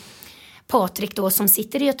på Patrik då, som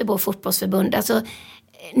sitter i Göteborg fotbollsförbund. Alltså,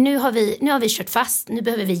 nu har vi kört fast, nu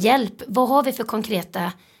behöver vi hjälp. Vad har vi för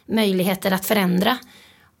konkreta möjligheter att förändra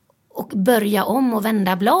och börja om och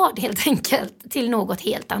vända blad helt enkelt till något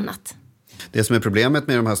helt annat? Det som är problemet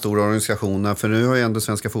med de här stora organisationerna, för nu har ju ändå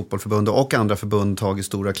Svenska fotbollförbundet och andra förbund tagit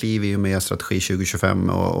stora kliv i och med strategi 2025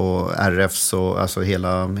 och RFs och alltså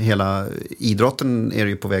hela idrotten är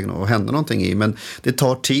ju på väg att hända någonting i. Men det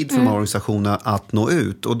tar tid för de här organisationerna att nå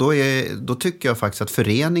ut, och då tycker jag faktiskt att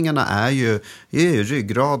föreningarna är ju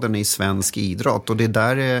ryggraden i svensk idrott, och det är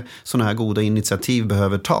där sådana här goda initiativ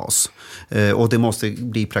behöver tas, och det måste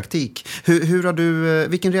bli praktik.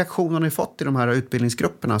 Vilken reaktion har ni fått i de här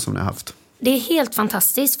utbildningsgrupperna som ni har haft? Det är helt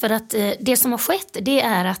fantastiskt, för att det som har skett, det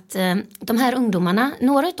är att de här ungdomarna,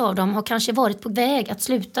 några av dem har kanske varit på väg att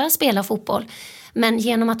sluta spela fotboll. Men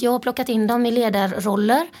genom att jag har plockat in dem i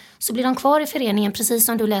ledarroller så blir de kvar i föreningen, precis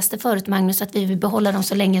som du läste förut, Magnus, att vi vill behålla dem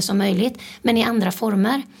så länge som möjligt, men i andra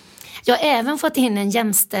former. Jag har även fått in en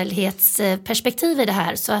jämställdhetsperspektiv i det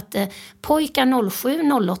här, så att pojkar 07,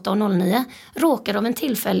 08 och 09 råkar av en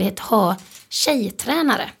tillfällighet ha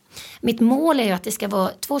tjejtränare. Mitt mål är ju att det ska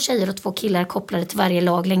vara 2 tjejer och 2 killar kopplade till varje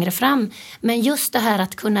lag längre fram. Men just det här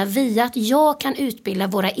att kunna via att jag kan utbilda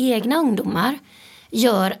våra egna ungdomar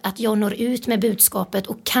gör att jag når ut med budskapet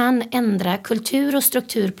och kan ändra kultur och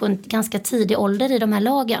struktur på en ganska tidig ålder i de här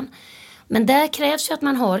lagen. Men där krävs ju att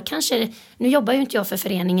man har kanske, nu jobbar ju inte jag för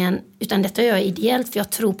föreningen utan detta gör jag ideellt för jag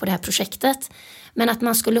tror på det här projektet. Men att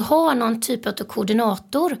man skulle ha någon typ av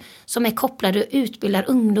koordinator som är kopplad och utbildar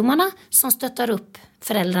ungdomarna som stöttar upp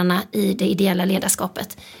föräldrarna i det ideella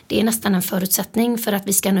ledarskapet. Det är nästan en förutsättning för att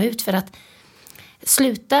vi ska nå ut, för att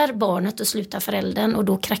slutar barnet och slutar föräldern och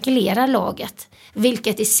då krackelerar laget.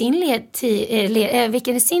 Vilket i sin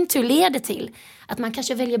tur leder till att man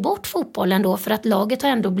kanske väljer bort fotbollen då, för att laget har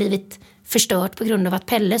ändå blivit förstört på grund av att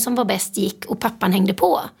Pelle som var bäst gick och pappan hängde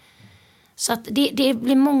på. Så att det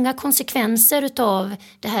blir många konsekvenser utav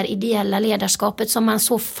det här ideella ledarskapet som man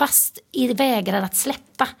så fast vägrar att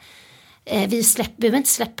släppa. Vi behöver inte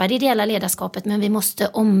släppa det ideella ledarskapet, men vi måste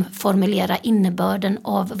omformulera innebörden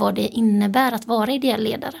av vad det innebär att vara ideell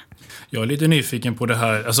ledare. Jag är lite nyfiken på det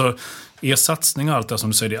här. Alltså, er satsning och allt det som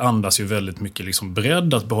du säger, det andas ju väldigt mycket liksom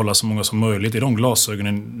bredd, att behålla så många som möjligt i de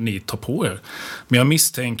glasögonen ni tar på er. Men jag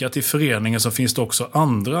misstänker att i föreningen så finns det också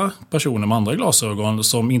andra personer med andra glasögon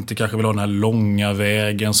som inte kanske vill ha den här långa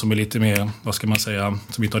vägen, som är lite mer, vad ska man säga,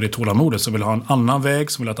 som inte har det tålamodet, som vill ha en annan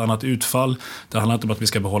väg, som vill ha ett annat utfall. Det handlar inte om att vi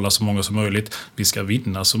ska behålla så många som möjligt. Vi ska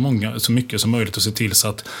vinna så mycket som möjligt och se till så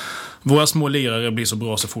att våra små lirare blir så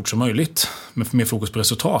bra så fort som möjligt, med mer fokus på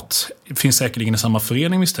resultat. Det finns säkerligen i samma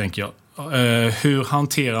förening, misstänker jag. Hur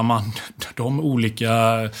hanterar man de olika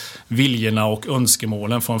viljorna och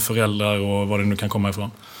önskemålen från föräldrar och vad det nu kan komma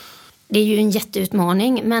ifrån? Det är ju en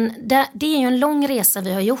jätteutmaning, men det är ju en lång resa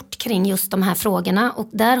vi har gjort kring just de här frågorna, och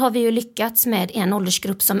där har vi ju lyckats med en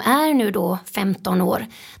åldersgrupp som är nu då 15 år,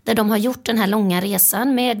 där de har gjort den här långa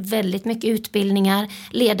resan med väldigt mycket utbildningar.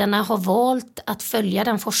 Ledarna har valt att följa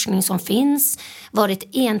den forskning som finns, varit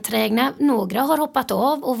enträgna, några har hoppat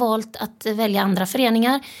av och valt att välja andra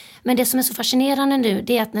föreningar. Men det som är så fascinerande nu,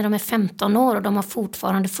 det är att när de är 15 år och de har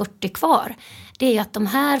fortfarande 40 kvar, det är ju att de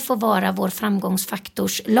här får vara vår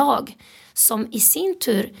framgångsfaktorslag som i sin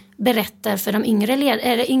tur berättar för de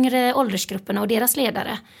yngre åldersgrupperna och deras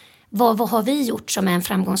ledare. Vad har vi gjort som är en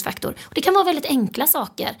framgångsfaktor? Och det kan vara väldigt enkla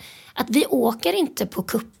saker. Att vi åker inte på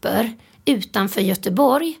kupper utanför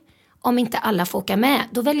Göteborg om inte alla får åka med.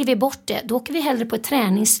 Då väljer vi bort det. Då åker vi hellre på ett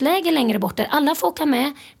träningsläger längre bort där alla får åka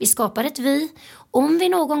med. Vi skapar ett vi. Om vi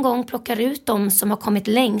någon gång plockar ut de som har kommit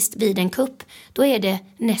längst vid en kupp, då är det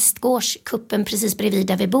nästgårds kuppen precis bredvid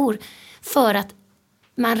där vi bor. För att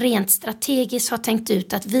man rent strategiskt har tänkt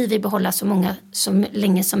ut att vi vill behålla så många så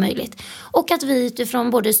länge som möjligt. Och att vi utifrån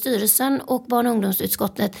både styrelsen och barn- och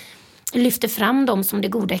ungdomsutskottet lyfter fram dem som det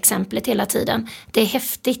goda exemplet hela tiden. Det är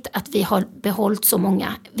häftigt att vi har behållit så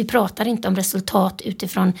många. Vi pratar inte om resultat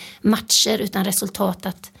utifrån matcher utan resultat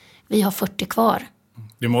att vi har 40 kvar.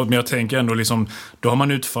 Men jag tänker ändå liksom, då har man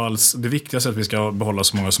det viktigaste är att vi ska behålla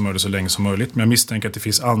så många som möjligt så länge som möjligt. Men jag misstänker att det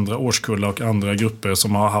finns andra årskullar och andra grupper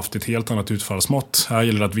som har haft ett helt annat utfallsmått. Här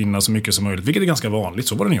gäller det att vinna så mycket som möjligt, vilket är ganska vanligt.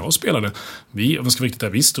 Så var det när jag spelade.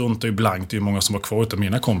 Vi struntade ju blankt, det är ju många som var kvar utan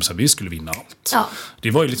mina kompisar, vi skulle vinna allt. Ja.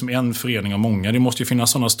 Det var ju liksom en förening av många. Det måste ju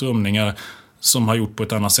finnas sådana strömningar som har gjort på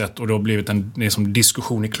ett annat sätt och det har blivit en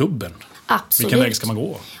diskussion i klubben. Absolut. Vilken väg ska man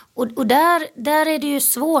gå? Och där är det ju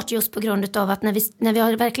svårt just på grund av att när vi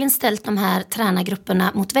har verkligen ställt de här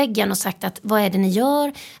tränargrupperna mot väggen och sagt att vad är det ni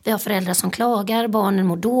gör? Vi har föräldrar som klagar, barnen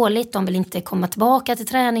mår dåligt, de vill inte komma tillbaka till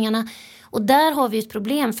träningarna. Och där har vi ett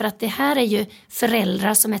problem för att det här är ju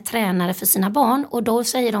föräldrar som är tränare för sina barn och då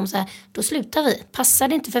säger de så här, då slutar vi. Passar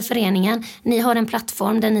det inte för föreningen, ni har en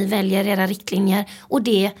plattform där ni väljer era riktlinjer och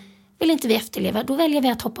det vill inte vi efterleva, då väljer vi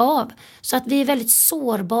att hoppa av. Så att vi är väldigt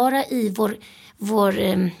sårbara i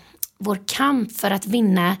vår kamp för att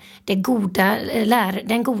vinna den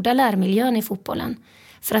goda lärmiljön i fotbollen.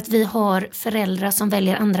 För att vi har föräldrar som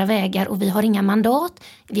väljer andra vägar och vi har inga mandat,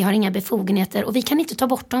 vi har inga befogenheter och vi kan inte ta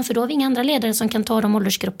bort dem för då har vi inga andra ledare som kan ta de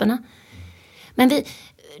åldersgrupperna. Men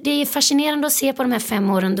det är fascinerande att se på de här 5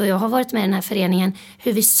 åren då jag har varit med i den här föreningen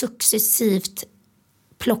hur vi successivt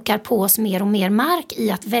plockar på oss mer och mer mark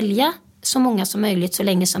i att välja så många som möjligt så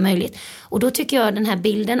länge som möjligt. Och då tycker jag den här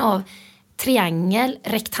bilden av triangel,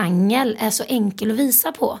 rektangel är så enkel att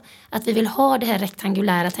visa på. Att vi vill ha det här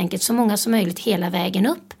rektangulära tänket så många som möjligt hela vägen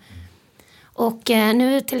upp. Och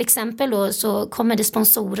nu till exempel då så kommer det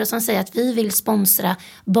sponsorer som säger att vi vill sponsra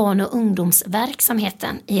barn- och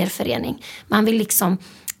ungdomsverksamheten i er förening. Man vill liksom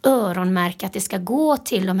öronmärka att det ska gå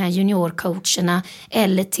till de här juniorcoacherna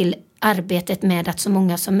eller till arbetet med att så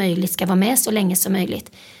många som möjligt ska vara med så länge som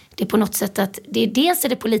möjligt. Det är på något sätt att dels är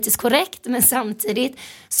det politiskt korrekt men samtidigt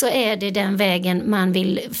så är det den vägen man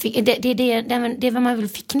vill det är vad man vill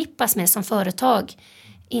förknippas med som företag.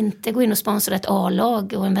 Inte gå in och sponsra ett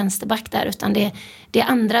A-lag och en vänsterback där utan det är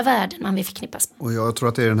andra värden man vill förknippas med. Och jag tror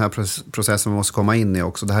att det är den här processen man måste komma in i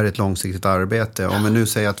också. Det här är ett långsiktigt arbete. Om vi nu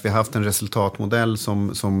säger att vi har haft en resultatmodell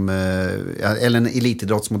eller en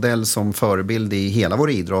elitidrottsmodell som förebild i hela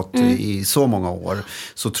vår idrott i så många år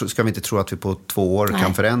så ska vi inte tro att vi på 2 år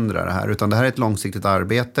kan förändra det här. Utan det här är ett långsiktigt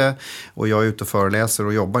arbete och jag är ute och föreläser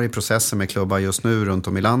och jobbar i processen med klubbar just nu runt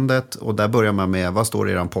om i landet och där börjar man med, vad står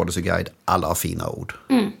det i er policyguide? Alla fina ord.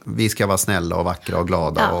 Vi ska vara snälla och vackra och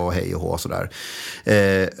glada och hej och hå och sådär.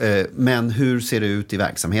 Men hur ser det ut i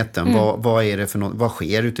verksamheten? Vad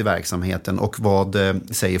sker ute i verksamheten och vad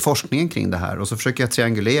säger forskningen kring det här? Och så försöker jag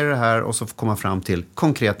triangulera det här och så komma fram till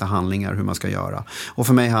konkreta handlingar hur man ska göra. Och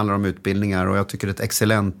för mig handlar det om utbildningar och jag tycker det är ett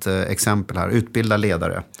excellent exempel här. Utbilda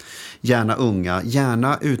ledare. Gärna unga,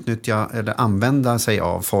 gärna utnyttja eller använda sig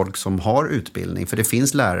av folk som har utbildning. För det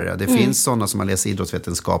finns lärare, det finns sådana som har läst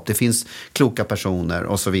idrottsvetenskap, det finns kloka personer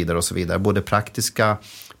och så vidare och så vidare. Både praktiska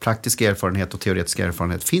erfarenhet och teoretisk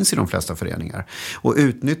erfarenhet finns i de flesta föreningar. Och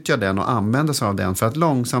utnyttja den och använda sig av den för att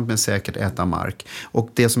långsamt men säkert äta mark. Och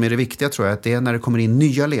det som är det viktiga tror jag att det är när det kommer in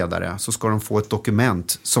nya ledare så ska de få ett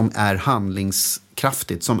dokument som är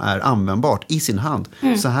handlingskraftigt, som är användbart i sin hand.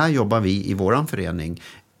 Så här jobbar vi i våran förening.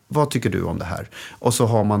 Vad tycker du om det här? Och så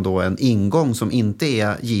har man då en ingång som inte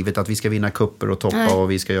är givet att vi ska vinna kupper och toppa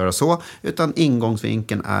och vi ska göra så. Utan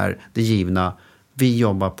ingångsvinkeln är det givna. Vi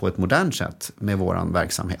jobbar på ett modernt sätt med våran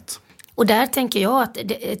verksamhet. Och där tänker jag att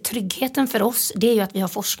tryggheten för oss det är ju att vi har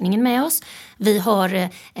forskningen med oss. Vi har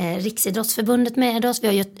Riksidrottsförbundet med oss. Vi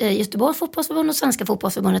har Göteborgs fotbollsförbund och Svenska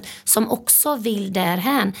fotbollsförbundet som också vill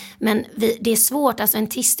därhän. Men det är svårt, alltså en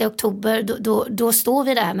tisdag i oktober då står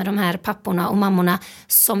vi där med de här papporna och mammorna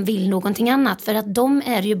som vill någonting annat. För att de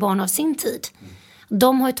är ju barn av sin tid.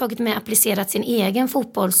 De har ju tagit med applicerat sin egen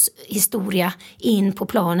fotbollshistoria in på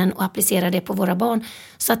planen och applicerar det på våra barn.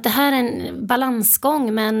 Så att det här är en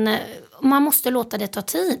balansgång men man måste låta det ta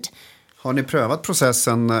tid. Har ni prövat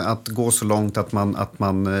processen att gå så långt att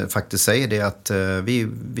man faktiskt säger det att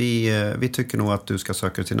vi tycker nog att du ska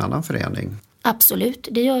söka till en annan förening? Absolut,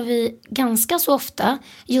 det gör vi ganska så ofta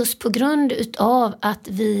just på grund av att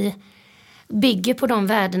vi bygger på de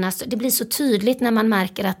värdena. Det blir så tydligt när man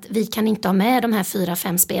märker att vi kan inte ha med de här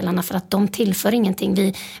 4-5 spelarna för att de tillför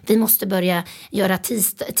ingenting. Vi måste börja göra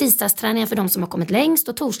tisdagsträningar för de som har kommit längst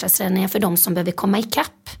och torsdagsträningar för de som behöver komma i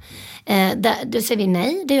kapp. Då säger vi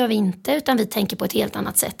nej, det gör vi inte, utan vi tänker på ett helt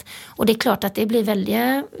annat sätt. Och det är klart att det blir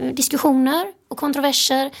väldiga diskussioner och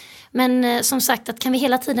kontroverser. Men som sagt, att kan vi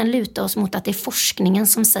hela tiden luta oss mot att det är forskningen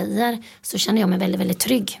som säger, så känner jag mig väldigt, väldigt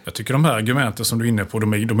trygg. Jag tycker de här argumenten som du är inne på,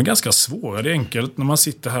 de är ganska svåra. Det är enkelt när man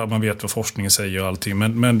sitter här och man vet vad forskningen säger och allting.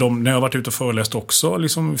 Men när jag har varit ute och föreläst också,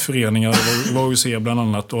 liksom föreningar och ser bland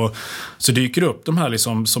annat, och så dyker det upp de här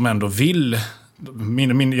liksom, som ändå vill...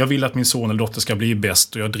 Jag vill att min son eller dotter ska bli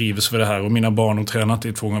bäst och jag drivs för det här, och mina barn, de tränar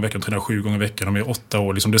inte 2 gånger i veckan, de tränar 7 gånger i veckan, de är 8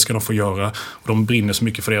 år, liksom, det ska de få göra, och de brinner så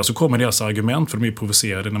mycket för det, och så kommer deras argument, för de är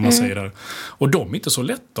provocerade när man säger det, och de är inte så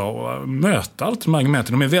lätta att möta allt de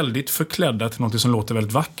argumenten, de är väldigt förklädda till något som låter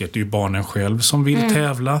väldigt vackert. Det är ju barnen själv som vill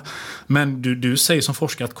tävla, men du säger som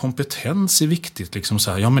forskare att kompetens är viktigt, liksom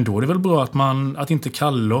så här, ja men då är det väl bra att inte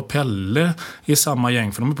Kalle och Pelle är samma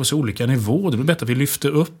gäng, för de är på så olika nivåer, det är bättre att vi lyfter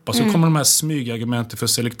upp, och så kommer de här argumenter för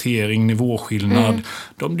selektering, nivåskillnad,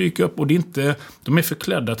 de dyker upp, och det är inte, de är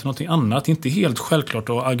förklädda till någonting annat, inte helt självklart,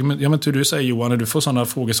 och argument, ja men du säger Johan, när du får sådana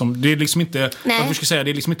frågor som, det är liksom inte, vad du ska säga,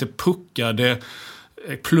 det är liksom inte puckade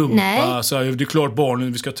plumpa, så här, det är klart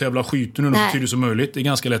barnen, vi ska tävla skjuten nu så tidigt som möjligt, det är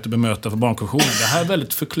ganska lätt att bemöta för barnkursionen. Det här är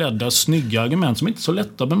väldigt förklädda, snygga argument som inte är så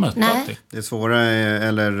lätta att bemöta alltid. Det svåra är,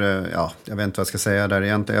 eller ja, jag vet inte vad jag ska säga där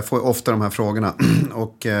egentligen, jag får ofta de här frågorna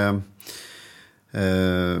och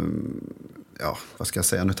ja, vad ska jag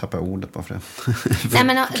säga? Nu tappar jag ordet bara för det. Nej,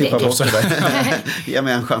 men, klippa bort det där. Ge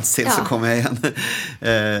mig en chans till så kommer jag igen.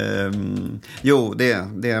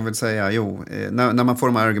 Det jag vill säga. När man får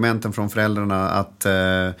de här argumenten från föräldrarna att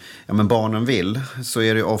ja, men barnen vill, så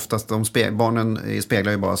är det ju oftast barnen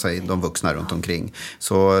speglar ju bara sig de vuxna runt omkring.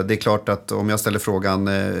 Så det är klart att om jag ställer frågan,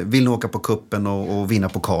 vill ni åka på kuppen och vinna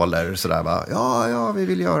pokaler? Sådär, va? Ja, vi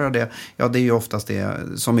vill göra det. Ja, det är ju oftast det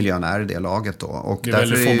som miljön är i det laget då. Och det är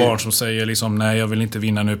väldigt få barn som säger liksom, nej, jag vill inte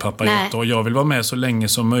vinna nu, pappa är och jag vill vara med så länge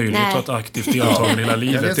som möjligt och ett aktivt deltagande hela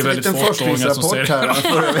livet. Jag det är väldigt få forskningsrapport som säger här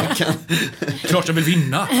förra veckan. Klart jag vill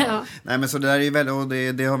vinna. Nej, men så det där är ju väldigt, och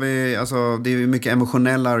det har vi, alltså, det är ju mycket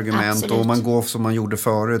emotionella argument. Absolut. Och man går som man gjorde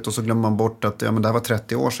förut, och så glömmer man bort att ja, men det här var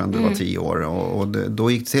 30 år sedan, du var 10 år, och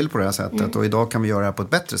då gick det till på det här sättet, och idag kan vi göra det här på ett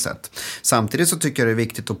bättre sätt. Samtidigt så tycker jag det är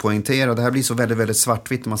viktigt att poängtera, det här blir så väldigt, väldigt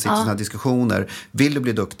svartvitt när man sitter i sådana här diskussioner. Vill du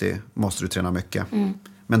bli duktig måste du träna mycket.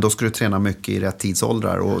 Men då ska du träna mycket i rätt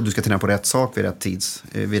tidsåldrar, och du ska träna på rätt sak vid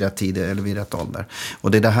rätt tid eller vid rätt ålder.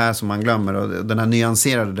 Och det är det här som man glömmer, och den här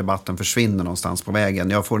nyanserade debatten försvinner någonstans på vägen.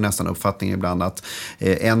 Jag får nästan uppfattningen ibland att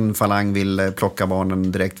en falang vill plocka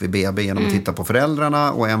barnen direkt vid BB genom att titta på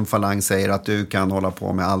föräldrarna, och en falang säger att du kan hålla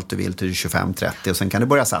på med allt du vill till 25-30 och sen kan du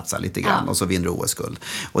börja satsa lite grann och så vinner du OS-guld.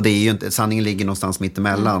 Och det är ju inte, sanningen ligger någonstans mitt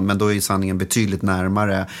emellan, men då är sanningen betydligt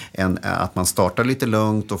närmare än att man startar lite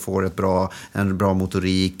lugnt och får en bra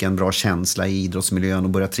motorik, en bra känsla i idrottsmiljön och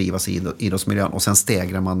börja trivas i idrottsmiljön, och sen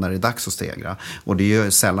stegrar man när det är dags att stegra. Och det är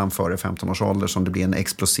ju sällan före 15 års ålder som det blir en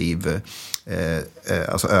explosiv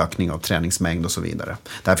alltså ökning av träningsmängd och så vidare.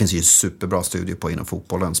 Det här finns ju superbra studier på inom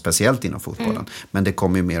fotbollen, speciellt inom fotbollen, men det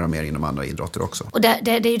kommer ju mer och mer inom andra idrotter också. Och det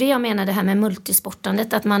är ju det jag menar, det här med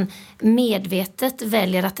multisportandet, att man medvetet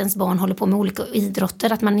väljer att ens barn håller på med olika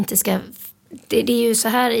idrotter, att man inte ska... Det är ju så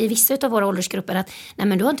här i vissa av våra åldersgrupper att nej,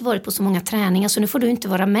 men du har inte varit på så många träningar, så nu får du inte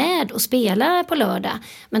vara med och spela på lördag.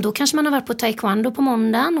 Men då kanske man har varit på taekwondo på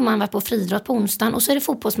måndagen och man har varit på friidrott på onsdagen, och så är det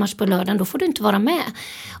fotbollsmatch på lördagen, då får du inte vara med.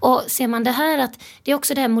 Och ser man det här, att det är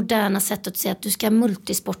också det här moderna sättet att säga att du ska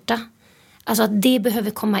multisporta. Alltså att det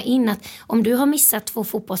behöver komma in, att om du har missat 2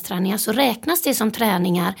 fotbollsträningar så räknas det som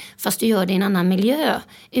träningar fast du gör det i en annan miljö,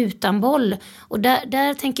 utan boll. Och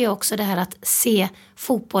där tänker jag också det här att se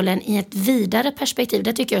fotbollen i ett vidare perspektiv.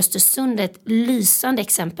 Det tycker jag Östersund är ett lysande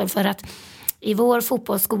exempel, för att i vår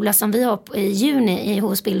fotbollsskola som vi har i juni i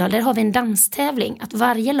HSB, där har vi en danstävling. Att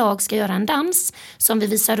varje lag ska göra en dans som vi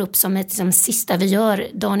visar upp som ett sista vi gör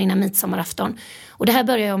dagen innan midsommarafton. Och det här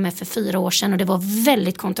började jag med för 4 år sedan, och det var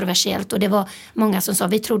väldigt kontroversiellt. Och det var många som sa,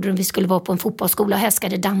 vi trodde vi skulle vara på en fotbollsskola och här ska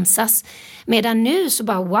det dansas. Medan nu så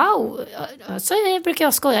bara wow, så brukar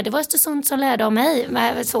jag skoja, det var Östersund som lärde av mig.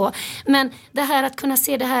 Men det här att kunna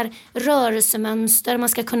se det här rörelsemönster, man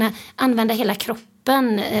ska kunna använda hela kroppen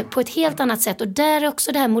på ett helt annat sätt, och där är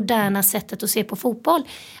också det här moderna sättet att se på fotboll,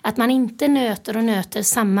 att man inte nöter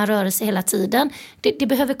samma rörelse hela tiden. Det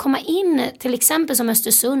behöver komma in, till exempel som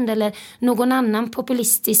Östersund eller någon annan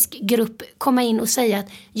populistisk grupp, komma in och säga att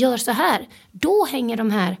gör så här, då hänger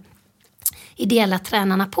de här ideella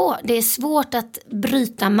tränarna på. Det är svårt att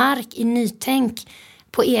bryta mark i nytänk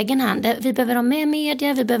på egen hand. Vi behöver ha med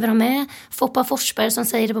media, vi behöver ha med Foppa Forsberg som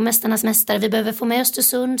säger det på Mästarnas mästare, vi behöver få med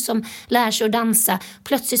Östersund som lär sig att dansa.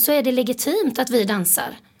 Plötsligt så är det legitimt att vi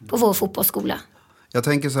dansar på vår fotbollsskola. Jag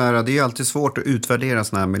tänker så här, det är ju alltid svårt att utvärdera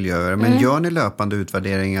såna här miljöer. Men gör ni löpande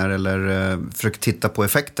utvärderingar eller försöker titta på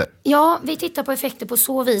effekter? Ja, vi tittar på effekter på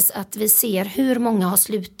så vis att vi ser hur många har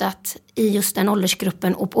slutat i just den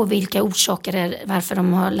åldersgruppen och på vilka orsaker är varför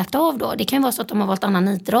de har lagt av då. Det kan ju vara så att de har valt annan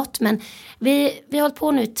idrott, men vi har hållit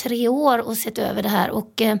på nu 3 år och sett över det här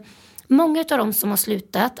och många av de som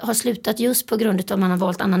har slutat just på grund av att man har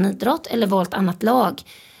valt annan idrott eller valt annat lag.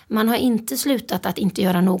 Man har inte slutat att inte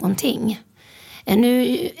göra någonting.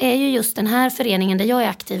 Nu är ju just den här föreningen där jag är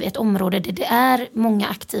aktiv ett område där det är många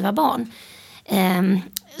aktiva barn.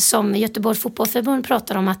 Som Göteborgs fotbollsförbund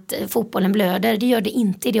pratar om att fotbollen blöder. Det gör det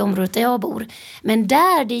inte i det området där jag bor. Men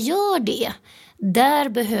där det gör det, där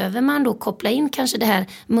behöver man då koppla in kanske det här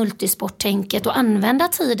multisporttänket och använda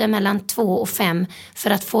tiden mellan 2 och 5 för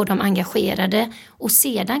att få dem engagerade. Och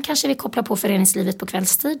sedan kanske vi kopplar på föreningslivet på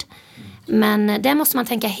kvällstid. Men där måste man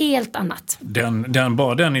tänka helt annat.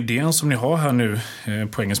 Bara den idén som ni har här nu,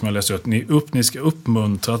 poängen som jag läste ut, ni ska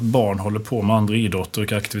uppmuntra att barn håller på med andra idrotter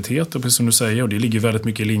och aktiviteter, precis som du säger. Och det ligger väldigt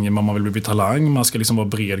mycket i linje med att man vill bli talang. Man ska liksom vara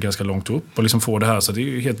bred ganska långt upp och liksom få det här. Så det är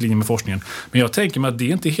ju helt i linje med forskningen. Men jag tänker mig att det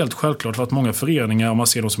inte är helt självklart för att många föreningar, om man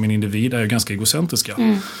ser dem som en individ, är ganska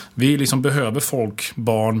egocentriska. Vi liksom behöver folk,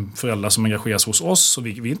 barn, föräldrar som engageras hos oss. Och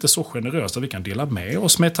vi är inte så generösa att vi kan dela med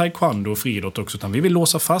oss med taekwondo och friidrott också. Utan vi vill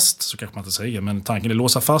låsa fast, så kanske man inte säger, men tanken är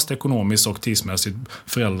låsa fast ekonomiskt och tidsmässigt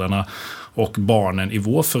föräldrarna och barnen i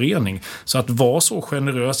vår förening. Så att vara så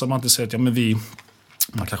generös att man inte säger att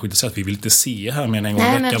man kanske inte säger att vi vill inte se här med en gång i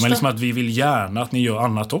veckan, men liksom att vi vill gärna att ni gör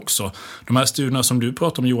annat också. De här studierna som du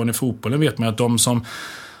pratar om, Johan, i fotbollen, vet man att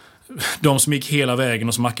de som gick hela vägen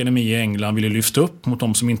och som akademi i England ville lyfta upp mot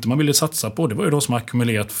de som inte man ville satsa på, det var ju de som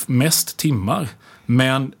ackumulerat mest timmar.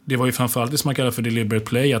 Men det var ju framförallt det som man kallar för deliberate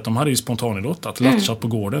play, att de hade ju spontanidrottat, latchat på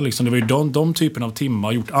gården. Liksom. Det var ju de typen av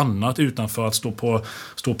timmar, gjort annat utanför att stå på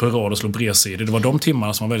rad och slå bredsidor. Det var de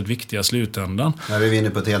timmarna som var väldigt viktiga i slutändan. Här är vi inne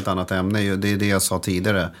på ett helt annat ämne. Det är det jag sa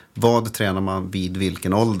tidigare. Vad tränar man vid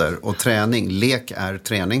vilken ålder? Och lek är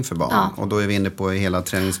träning för barn. Ja. Och då är vi inne på hela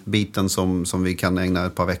träningsbiten som vi kan ägna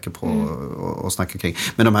ett par veckor på och snacka kring.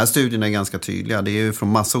 Men de här studierna är ganska tydliga. Det är ju från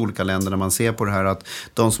massa olika länder när man ser på det här att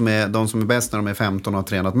de som är bäst när de är 15 har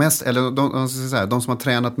tränat mest, eller de som har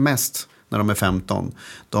tränat mest när de är 15,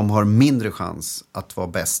 de har mindre chans att vara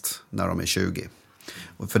bäst när de är 20.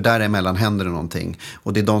 För däremellan händer det någonting.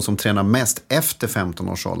 Och det är de som tränar mest efter 15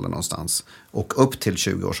 års ålder någonstans och upp till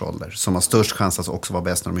 20 års ålder som har störst chans att också vara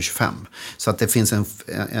bäst när de är 25. Så att det finns en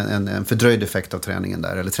fördröjd effekt av träningen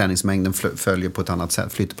där. Eller träningsmängden flyter på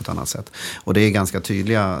ett annat sätt. Och det är ganska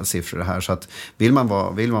tydliga siffror det här. Så att vill man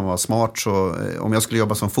vara smart, så om jag skulle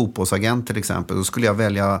jobba som fotbollsagent till exempel, då skulle jag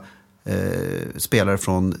välja spelare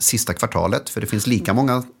från sista kvartalet. För det finns lika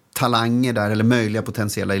många talanger där, eller möjliga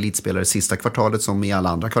potentiella elitspelare sista kvartalet som i alla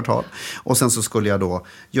andra kvartal. Och sen så skulle jag då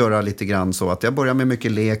göra lite grann så att jag börjar med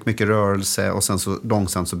mycket lek, mycket rörelse och sen så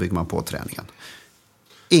långsamt så bygger man på träningen.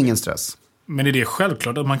 Ingen stress. Men är det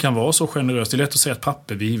självklart att man kan vara så generös? Det är lätt att säga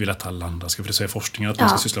att vi vill att alla andra ska säga forskningen att man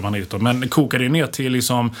ska syssla med annat. Men kokar det ner till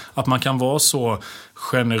liksom att man kan vara så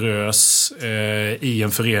generös i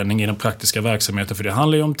en förening i den praktiska verksamheten? För det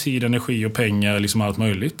handlar ju om tid, energi och pengar, liksom allt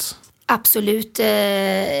möjligt. Absolut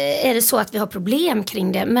är det så att vi har problem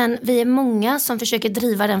kring det, men vi är många som försöker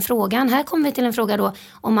driva den frågan. Här kommer vi till en fråga då,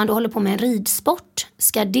 om man då håller på med en ridsport,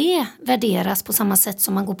 ska det värderas på samma sätt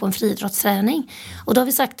som man går på en friidrottsträning? Och då har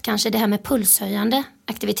vi sagt kanske det här med pulshöjande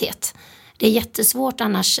aktivitet. Det är jättesvårt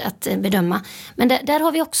annars att bedöma. Men där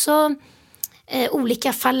har vi också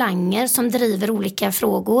olika falanger som driver olika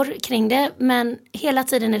frågor kring det, men hela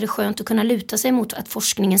tiden är det skönt att kunna luta sig mot att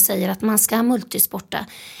forskningen säger att man ska multisporta.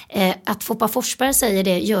 Att Foppa Forsberg säger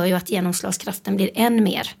det gör ju att genomslagskraften blir än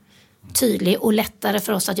mer tydlig och lättare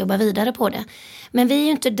för oss att jobba vidare på det. Men vi är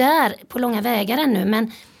ju inte där på långa vägar ännu,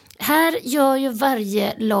 men här gör ju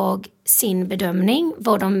varje lag sin bedömning,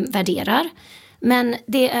 vad de värderar. Men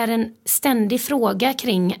det är en ständig fråga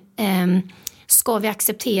kring ska vi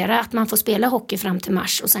acceptera att man får spela hockey fram till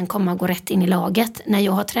mars och sen komma och gå rätt in i laget när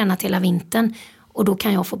jag har tränat hela vintern och då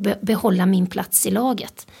kan jag få behålla min plats i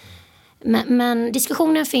laget. Men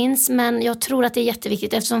diskussionen finns, men jag tror att det är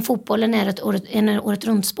jätteviktigt eftersom fotbollen är en året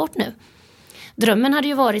runt-sport nu. Drömmen hade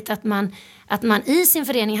ju varit att man i sin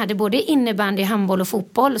förening hade både innebandy, handboll och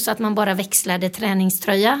fotboll så att man bara växlade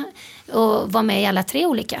träningströja och var med i alla 3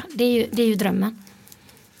 olika. Det är ju drömmen.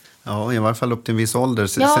 Ja, i varje fall upp till en viss ålder.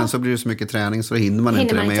 Ja. Sen så blir det så mycket träning så hinner man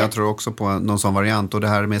inte det. Men jag tror också på någon sån variant. Och det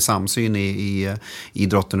här med samsyn i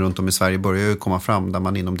idrotten runt om i Sverige börjar ju komma fram. Där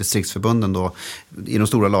man inom distriktsförbunden då, i de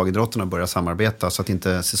stora lagidrotterna börjar samarbeta. Så att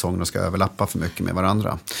inte säsongerna ska överlappa för mycket med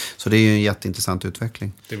varandra. Så det är ju en jätteintressant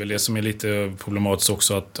utveckling. Det är väl det som är lite problematiskt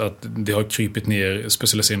också. Att det har krypit ner,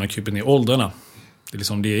 specialiseringen har krypit ner åldrarna.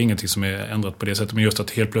 Det är ingenting som är ändrat på det sättet. Men just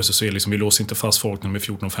att helt plötsligt så är vi låser inte fast folk när de är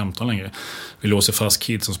 14 och 15 längre. Vi låser fast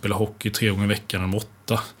kids som spelar hockey 3 gånger i veckan om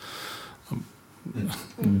 8.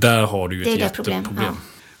 Där har du ju ett jätteproblem. Ja.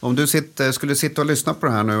 Om du skulle sitta och lyssna på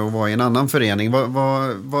det här nu och vara i en annan förening.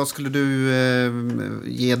 Vad skulle du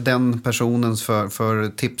ge den personen för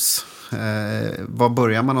tips? Var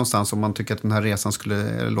börjar man någonstans om man tycker att den här resan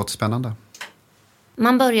skulle låta spännande?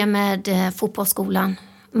 Man börjar med fotbollsskolan.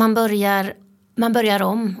 Man börjar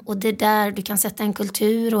om, och det är där du kan sätta en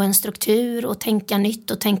kultur och en struktur och tänka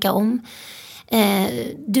nytt och tänka om.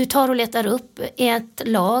 Du tar och letar upp ett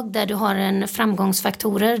lag där du har en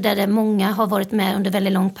framgångsfaktorer där det många har varit med under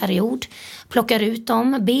väldigt lång period. Plockar ut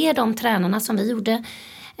dem, ber de tränarna som vi gjorde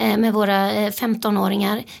med våra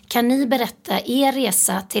 15-åringar. Kan ni berätta er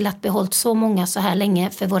resa till att behållit så många så här länge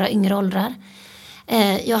för våra yngre åldrar?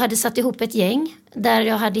 Jag hade satt ihop ett gäng där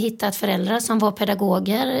jag hade hittat föräldrar som var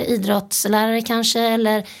pedagoger, idrottslärare kanske,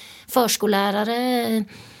 eller förskollärare,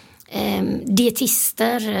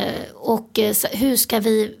 dietister, och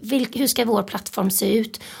hur ska vår plattform se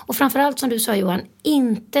ut? Och framförallt, som du sa Johan,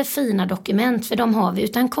 inte fina dokument, för de har vi,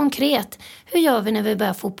 utan konkret. Hur gör vi när vi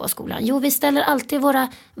börjar fotbollsskolan? Jo, vi ställer alltid våra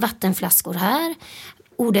vattenflaskor här.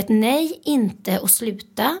 Ordet nej, inte och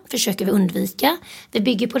sluta försöker vi undvika. Vi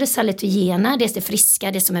bygger på det salutogena, det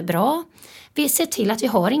friska, det som är bra. Vi ser till att vi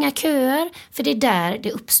har inga köer, för det är där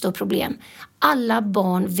det uppstår problem. Alla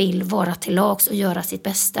barn vill vara till lags och göra sitt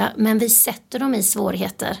bästa, men vi sätter dem i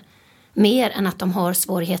svårigheter. Mer än att de har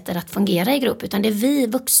svårigheter att fungera i grupp, utan det är vi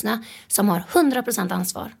vuxna som har 100%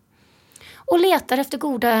 ansvar. Och letar efter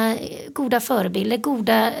goda förebilder,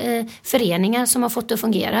 goda föreningar som har fått det att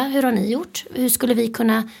fungera. Hur har ni gjort? Hur skulle vi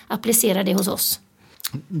kunna applicera det hos oss?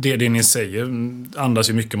 Det ni säger andas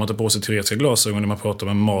ju mycket om att ta på sig teoretiska glasögon när man pratar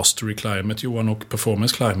om mastery climate, Johan, och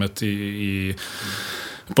performance climate i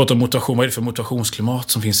prata om motivation. Vad är det för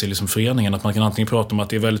motivationsklimat som finns i föreningen? Att man kan antingen prata om att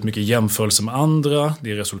det är väldigt mycket jämförelse med andra,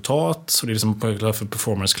 det är resultat, så det är för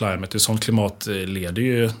performance climate. Ett sånt klimat leder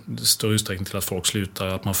ju i större utsträckning till att folk slutar,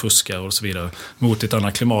 att man fuskar och så vidare. Mot ett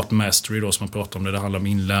annat klimat, mastery då, som man pratar om, det handlar om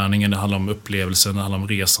inlärningen, det handlar om upplevelsen, det handlar om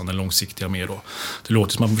resan, den långsiktiga med då. Det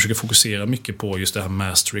låter som att man försöker fokusera mycket på just det här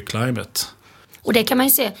mastery climate. Och det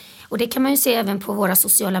kan man ju se även på våra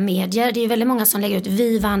sociala medier. Det är ju väldigt många som lägger ut,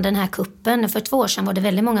 vi vann den här kuppen. För 2 år sedan var det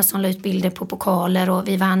väldigt många som la ut bilder på pokaler och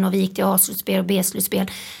vi vann och vi gick till A-slutspel och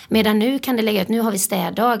B-slutspel. Medan nu kan det lägga ut, nu har vi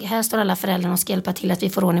städdag. Här står alla föräldrar och ska hjälpa till att vi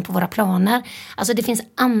får ordning på våra planer. Alltså det finns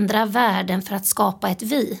andra värden för att skapa ett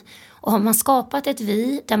vi. Och har man skapat ett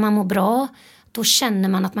vi där man mår bra, då känner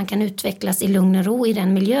man att man kan utvecklas i lugn och ro i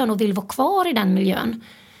den miljön och vill vara kvar i den miljön.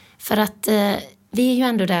 För att vi är ju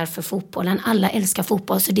ändå där för fotbollen. Alla älskar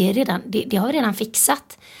fotboll, så det har vi redan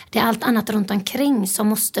fixat. Det är allt annat runt omkring som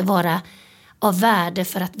måste vara av värde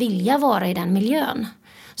för att vilja vara i den miljön.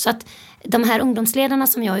 Så att de här ungdomsledarna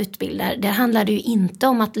som jag utbildar, det handlar ju inte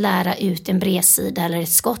om att lära ut en bredsida eller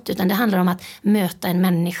ett skott, utan det handlar om att möta en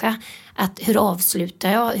människa. Att hur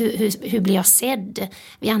avslutar jag? Hur blir jag sedd?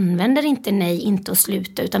 Vi använder inte nej, inte att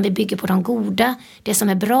sluta, utan vi bygger på de goda, det som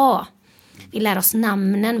är bra. Vi lär oss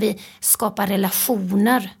namnen, vi skapar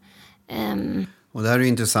relationer. Och det här är ju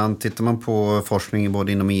intressant. Tittar man på forskning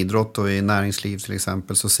både inom idrott och i näringsliv till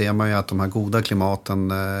exempel, så ser man ju att de här goda klimaten,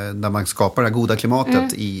 när man skapar det här goda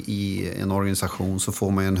klimatet i en organisation, så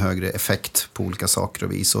får man ju en högre effekt på olika saker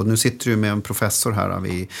och vis. Och nu sitter du med en professor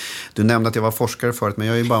här. Du nämnde att jag var forskare förut, men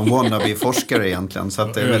jag är ju bara en wannabe-forskare egentligen. Så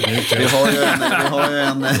att, vi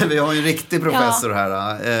har ju en riktig professor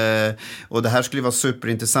här. Och det här skulle vara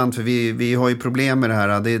superintressant, för vi har ju problem med det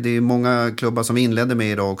här. Det är många klubbar som vi inledde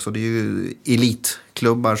med idag också. Det är ju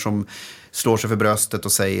elitklubbar som slår sig för bröstet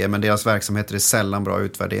och säger men deras verksamheter är sällan bra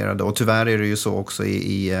utvärderade. Och tyvärr är det ju så också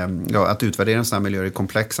att utvärdera en sån här miljö är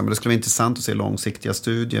komplexa. Men det skulle vara intressant att se långsiktiga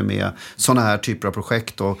studier med såna här typer av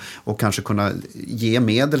projekt och kanske kunna ge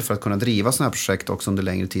medel för att kunna driva såna här projekt också under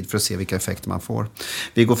längre tid för att se vilka effekter man får.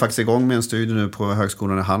 Vi går faktiskt igång med en studie nu på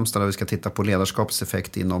Högskolan i Halmstad där vi ska titta på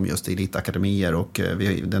ledarskapseffekt inom just elitakademier, och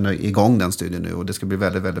den är igång den studien nu, och det ska bli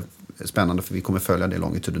väldigt, väldigt spännande, för vi kommer följa det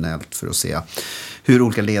longitudinellt för att se hur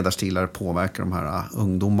olika ledarstilar påverkar de här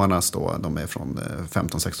ungdomarnas då, de är från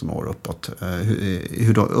 15-16 år uppåt,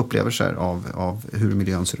 hur de upplever sig av hur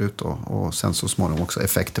miljön ser ut och sen så småningom också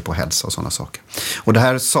effekter på hälsa och sådana saker. Och det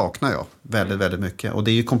här saknar jag väldigt, väldigt mycket. Och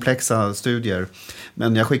det är ju komplexa studier.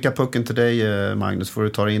 Men jag skickar pucken till dig, Magnus, får du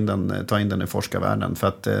ta in den i forskarvärlden. För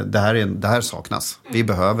att det här saknas. Vi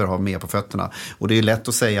behöver ha mer på fötterna. Och det är lätt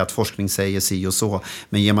att säga att forskning säger si och så.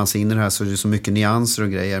 Men ger man sig in i det här så är det så mycket nyanser och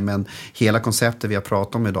grejer. Men hela konceptet vi har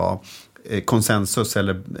pratat om idag, konsensus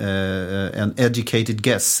eller en educated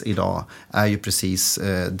guess idag, är ju precis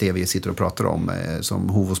det vi sitter och pratar om, som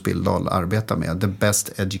Hovås Billdal arbetar med. The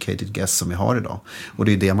best educated guess som vi har idag. Och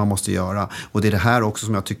det är det man måste göra. Och det är det här också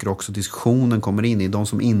som jag tycker också diskussionen kommer in i. De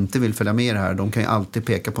som inte vill följa med det här, de kan ju alltid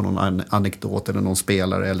peka på någon anekdot eller någon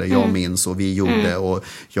spelare eller jag minns och vi gjorde och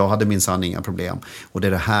jag hade minsann inga problem. Och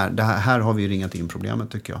det här har vi ju ringat in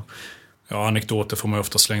problemet, tycker jag. Ja, anekdoter får man ju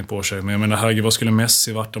ofta slängt på sig. Men jag menar, herregud, vad skulle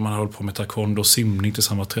Messi varit om man hade hållit på med taekwondo och simning tills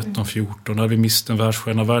han var 13-14? Då hade vi mist en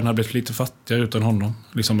världsstjärna. Världen hade blivit lite fattigare utan honom.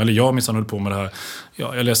 Eller jag minns han höll på med det här.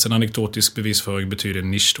 Ja, jag läste en anekdotisk bevisföring betyder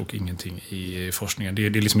nisch och ingenting i forskningen. Det är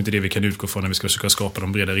liksom inte det vi kan utgå från när vi ska försöka skapa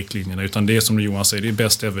de breda riktlinjerna. Utan det är som Johan säger, det är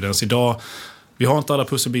bäst evidens. Idag, vi har inte alla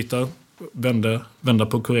pusselbitar. Vända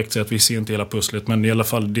på korrekt sätt. Vi ser inte hela pusslet, men i alla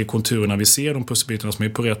fall de konturerna vi ser, de pusselbitarna som är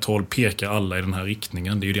på rätt håll, pekar alla i den här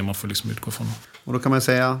riktningen. Det är ju det man får liksom utgå från. Och då kan man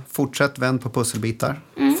säga, fortsätt vänd på pusselbitar.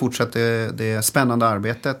 Fortsätt det spännande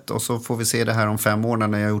arbetet. Och så får vi se det här om 5 år när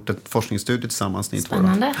ni har gjort ett forskningsstudie tillsammans.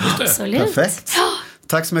 Spännande, absolut. Perfekt. Ja.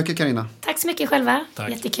 Tack så mycket, Carina. Tack så mycket själva. Tack.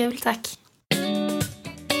 Jättekul, tack.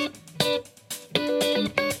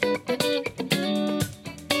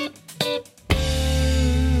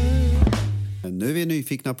 Nu är vi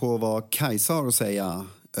nyfikna på vad Kajsa har att säga.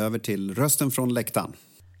 Över till rösten från läktaren.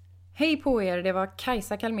 Hej på er, det var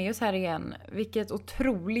Kajsa Kalmeus här igen. Vilket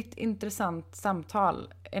otroligt intressant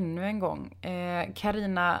samtal ännu en gång.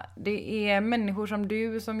 Carina, det är människor som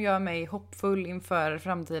du som gör mig hoppfull inför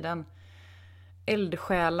framtiden.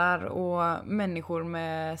 Eldsjälar och människor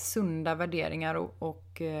med sunda värderingar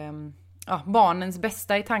och barnens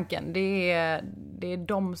bästa i tanken. Det är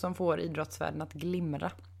de som får idrottsvärlden att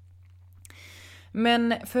glimra.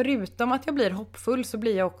 Men förutom att jag blir hoppfull så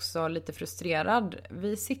blir jag också lite frustrerad.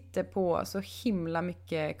 Vi sitter på så himla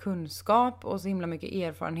mycket kunskap och så himla mycket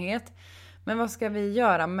erfarenhet. Men vad ska vi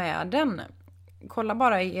göra med den? Kolla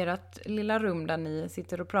bara i ert lilla rum där ni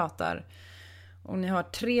sitter och pratar. Och ni har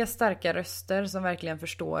 3 starka röster som verkligen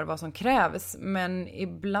förstår vad som krävs. Men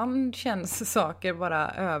ibland känns saker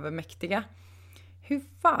bara övermäktiga. Hur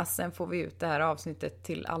fasen får vi ut det här avsnittet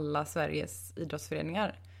till alla Sveriges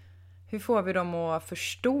idrottsföreningar? Hur får vi dem att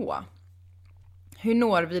förstå? Hur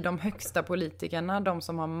når vi de högsta politikerna, de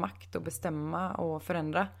som har makt att bestämma och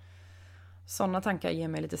förändra? Sådana tankar ger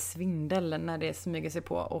mig lite svindel när det smyger sig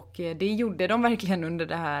på. Och det gjorde de verkligen under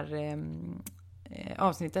det här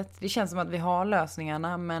avsnittet. Det känns som att vi har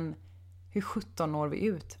lösningarna, men hur 17 når vi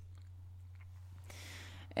ut?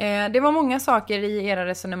 Det var många saker i era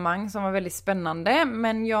resonemang som var väldigt spännande.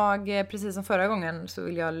 Men precis som förra gången, så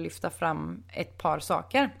vill jag lyfta fram ett par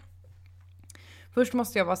saker. Först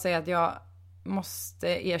måste jag bara säga att jag måste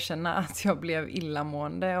erkänna att jag blev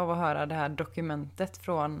illamående av att höra det här dokumentet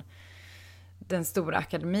från den stora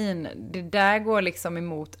akademin. Det där går liksom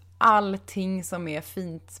emot allting som är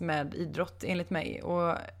fint med idrott enligt mig.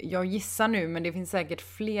 Och jag gissar nu, men det finns säkert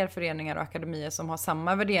fler föreningar och akademier som har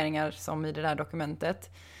samma värderingar som i det där dokumentet.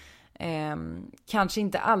 Kanske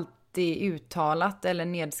inte alltid uttalat eller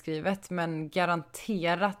nedskrivet, men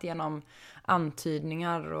garanterat genom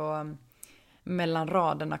antydningar och mellan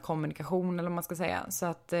raderna kommunikation, eller vad man ska säga. Så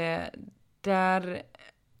att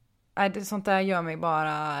sånt där gör mig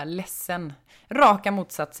bara ledsen. Raka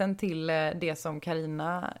motsatsen till det som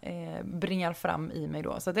Carina bringar fram i mig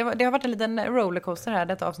då. Så det har varit en liten rollercoaster här,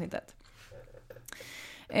 detta avsnittet.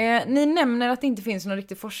 Ni nämner att det inte finns någon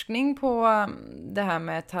riktig forskning på det här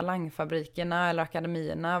med talangfabrikerna eller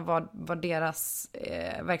akademierna, vad deras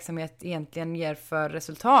verksamhet egentligen ger för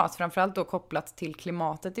resultat, framförallt då kopplat till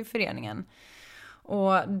klimatet i föreningen.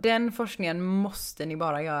 Och den forskningen måste ni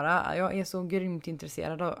bara göra. Jag är så grymt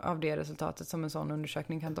intresserad av det resultatet som en sån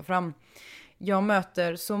undersökning kan ta fram. Jag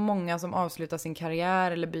möter så många som avslutar sin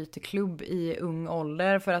karriär eller byter klubb i ung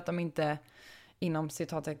ålder för att de inte, inom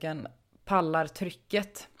citattecken, pallar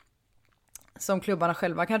trycket. Som klubbarna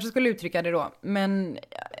själva kanske skulle uttrycka det då. Men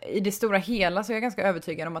i det stora hela så är jag ganska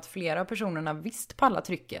övertygad om att flera av personerna visst pallar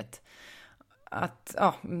trycket. Att,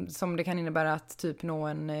 som det kan innebära att typ nå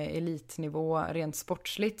en elitnivå rent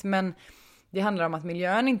sportsligt. Men det handlar om att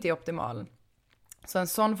miljön inte är optimal. Så en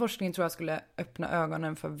sån forskning tror jag skulle öppna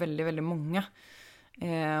ögonen för väldigt, väldigt många.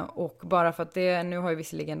 Och bara för att nu har ju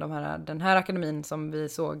visserligen den här akademin som vi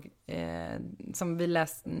såg, som vi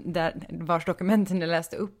läste, vars dokumenten ni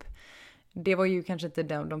läste upp, det var ju kanske inte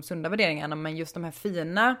de sunda värderingarna, men just de här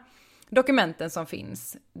fina dokumenten som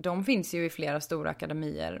finns, de finns ju i flera stora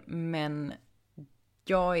akademier, men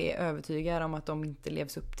jag är övertygad om att de inte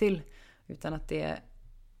levs upp till, utan att det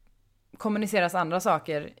kommuniceras andra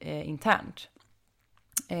saker internt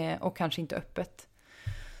och kanske inte öppet.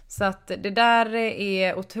 Så att det där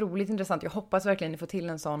är otroligt intressant. Jag hoppas verkligen ni får till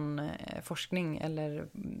en sån forskning eller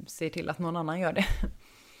ser till att någon annan gör det.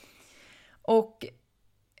 Och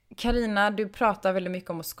Carina, du pratar väldigt mycket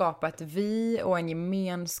om att skapa ett vi och en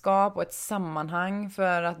gemenskap och ett sammanhang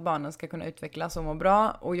för att barnen ska kunna utvecklas och må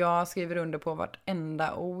bra. Och jag skriver under på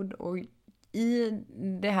vartenda ord. Och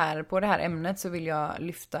på det här ämnet så vill jag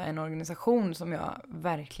lyfta en organisation som jag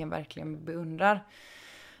verkligen beundrar.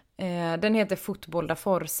 Den heter Behålla.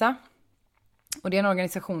 Och det är en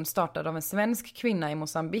organisation startad av en svensk kvinna i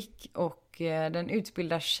Mozambique. Och den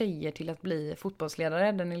utbildar tjejer till att bli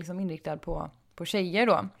fotbollsledare. Den är liksom inriktad på tjejer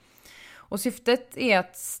då. Och syftet är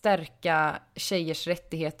att stärka tjejers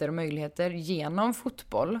rättigheter och möjligheter genom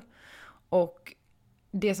fotboll. Och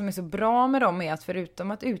det som är så bra med dem är att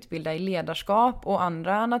förutom att utbilda i ledarskap och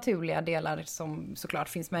andra naturliga delar som såklart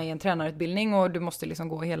finns med i en tränarutbildning, och du måste liksom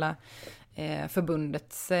gå hela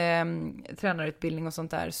förbundets tränarutbildning och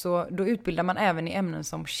sånt där, så då utbildar man även i ämnen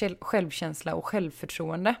som självkänsla och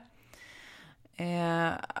självförtroende.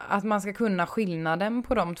 Att man ska kunna skillnaden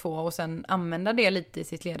på de två och sen använda det lite i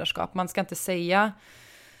sitt ledarskap. Man ska inte säga,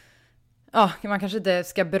 man kanske inte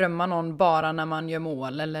ska berömma någon bara när man gör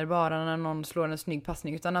mål eller bara när någon slår en snygg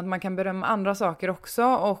passning, utan att man kan berömma andra saker också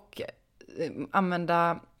och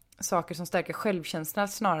använda saker som stärker självkänsla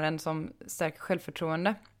snarare än som stärker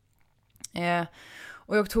självförtroende.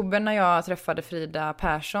 Och i oktober när jag träffade Frida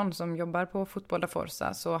Persson som jobbar på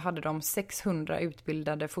Behålla, så hade de 600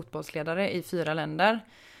 utbildade fotbollsledare i 4 länder.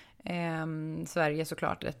 Sverige är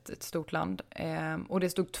såklart ett stort land. Och det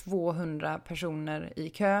stod 200 personer i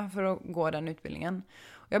kö för att gå den utbildningen.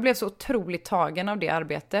 Och jag blev så otroligt tagen av det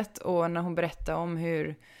arbetet, och när hon berättade om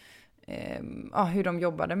hur de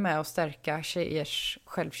jobbade med att stärka tjejers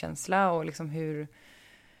självkänsla och liksom hur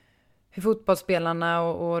fotbollsspelarna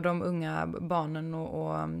och de unga barnen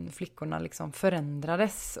och flickorna liksom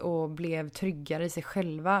förändrades och blev tryggare i sig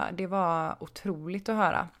själva. Det var otroligt att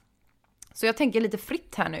höra. Så jag tänker lite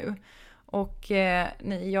fritt här nu. Och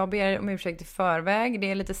jag ber om ursäkt i förväg.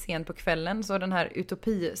 Det är lite sent på kvällen, så den här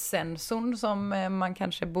utopisensorn som man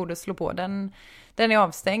kanske borde slå på, den är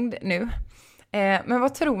avstängd nu. Men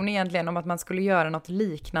vad tror ni egentligen om att man skulle göra något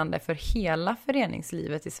liknande för hela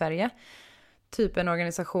föreningslivet i Sverige? Typ en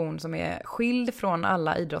organisation som är skild från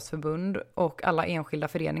alla idrottsförbund och alla enskilda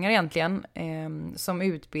föreningar egentligen, som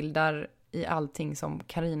utbildar i allting som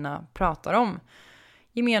Carina pratar om.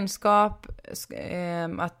 Gemenskap,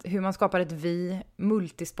 hur man skapar ett vi,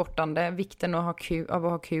 multisportande, vikten av att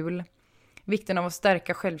ha kul, vikten av att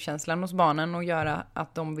stärka självkänslan hos barnen och göra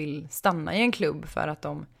att de vill stanna i en klubb för att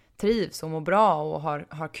de trivs och mår bra och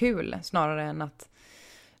har kul, snarare än att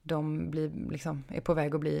de är på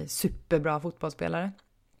väg att bli superbra fotbollsspelare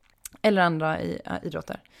eller andra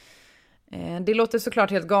idrotter. Det låter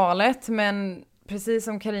såklart helt galet, men precis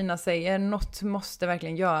som Carina säger, något måste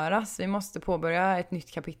verkligen göras. Vi måste påbörja ett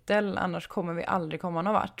nytt kapitel, annars kommer vi aldrig komma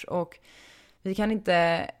någon vart. Och vi kan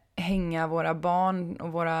inte hänga våra barn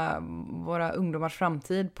och våra ungdomars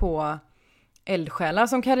framtid på eldsjälar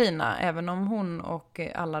som Carina, även om hon och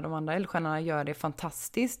alla de andra eldsjälarna gör det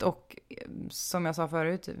fantastiskt. Och som jag sa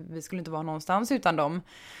förut, vi skulle inte vara någonstans utan dem.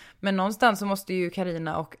 Men någonstans så måste ju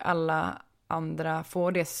Carina och alla andra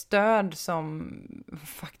få det stöd som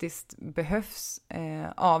faktiskt behövs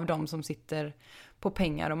av de som sitter på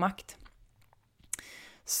pengar och makt.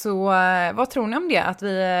 Så vad tror ni om det? Att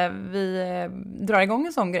vi drar igång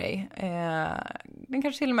en sån grej? Den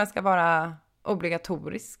kanske till och med ska vara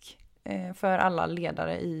obligatorisk för alla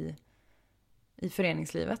ledare i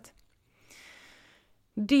föreningslivet.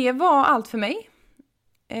 Det var allt för mig.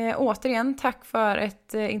 Återigen, tack för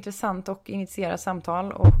ett intressant och initierat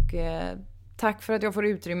samtal, och tack för att jag får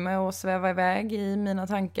utrymme att sväva iväg i mina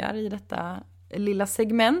tankar i detta lilla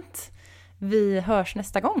segment. Vi hörs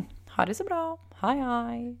nästa gång. Ha det så bra.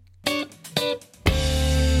 Hej.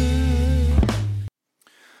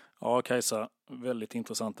 Ja, Kajsa, väldigt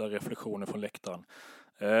intressanta reflektioner från läktaren.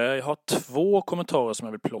 Jag har 2 kommentarer som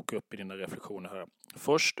jag vill plocka upp i dina reflektioner här.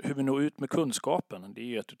 Först, hur vi når ut med kunskapen.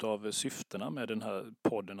 Det är ett av syftena med den här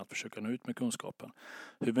podden, att försöka nå ut med kunskapen.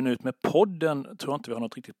 Hur vi når ut med podden tror jag inte vi har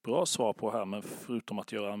något riktigt bra svar på här, men förutom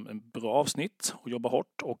att göra en bra avsnitt och jobba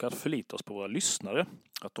hårt och att förlita oss på våra lyssnare.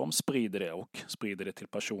 Att de sprider det och sprider det till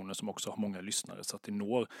personer som också har många lyssnare, så att det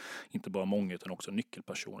når inte bara många utan också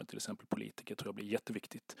nyckelpersoner, till exempel politiker, tror jag blir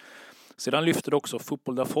jätteviktigt. Sedan lyfter det också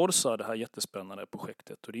Behålla, flera, det här jättespännande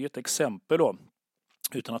projektet. Och det är ett exempel då,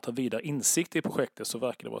 utan att ha vidare insikt i projektet, så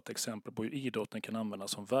verkar det vara ett exempel på hur idrotten kan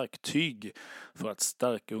användas som verktyg för att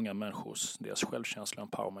stärka unga människors, deras självkänsla och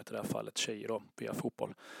empowerment, i det här fallet tjejer då, via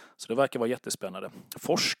fotboll. Så det verkar vara jättespännande.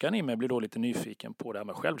 Forskaren i mig blir då lite nyfiken på det här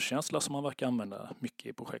med självkänsla som man verkar använda mycket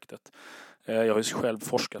i projektet. Jag har ju själv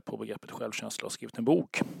forskat på begreppet självkänsla och skrivit en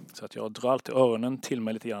bok. Så att jag drar alltid öronen till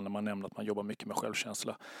mig lite grann när man nämner att man jobbar mycket med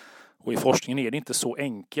självkänsla. Och i forskningen är det inte så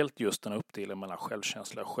enkelt just den här uppdelningen mellan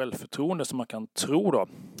självkänsla och självförtroende som man kan tro då.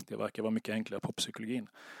 Det verkar vara mycket enklare på psykologin.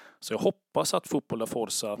 Så jag hoppas att Behålla,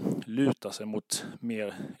 flera lutar sig mot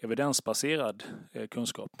mer evidensbaserad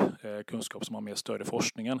kunskap. Kunskap som har mer stöd i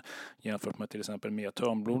forskningen jämfört med till exempel mer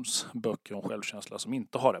Törnbloms böcker om självkänsla som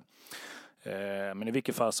inte har det. Men i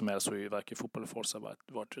vilket fall som helst så verkar Behålla, flera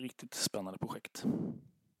vara ett riktigt spännande projekt.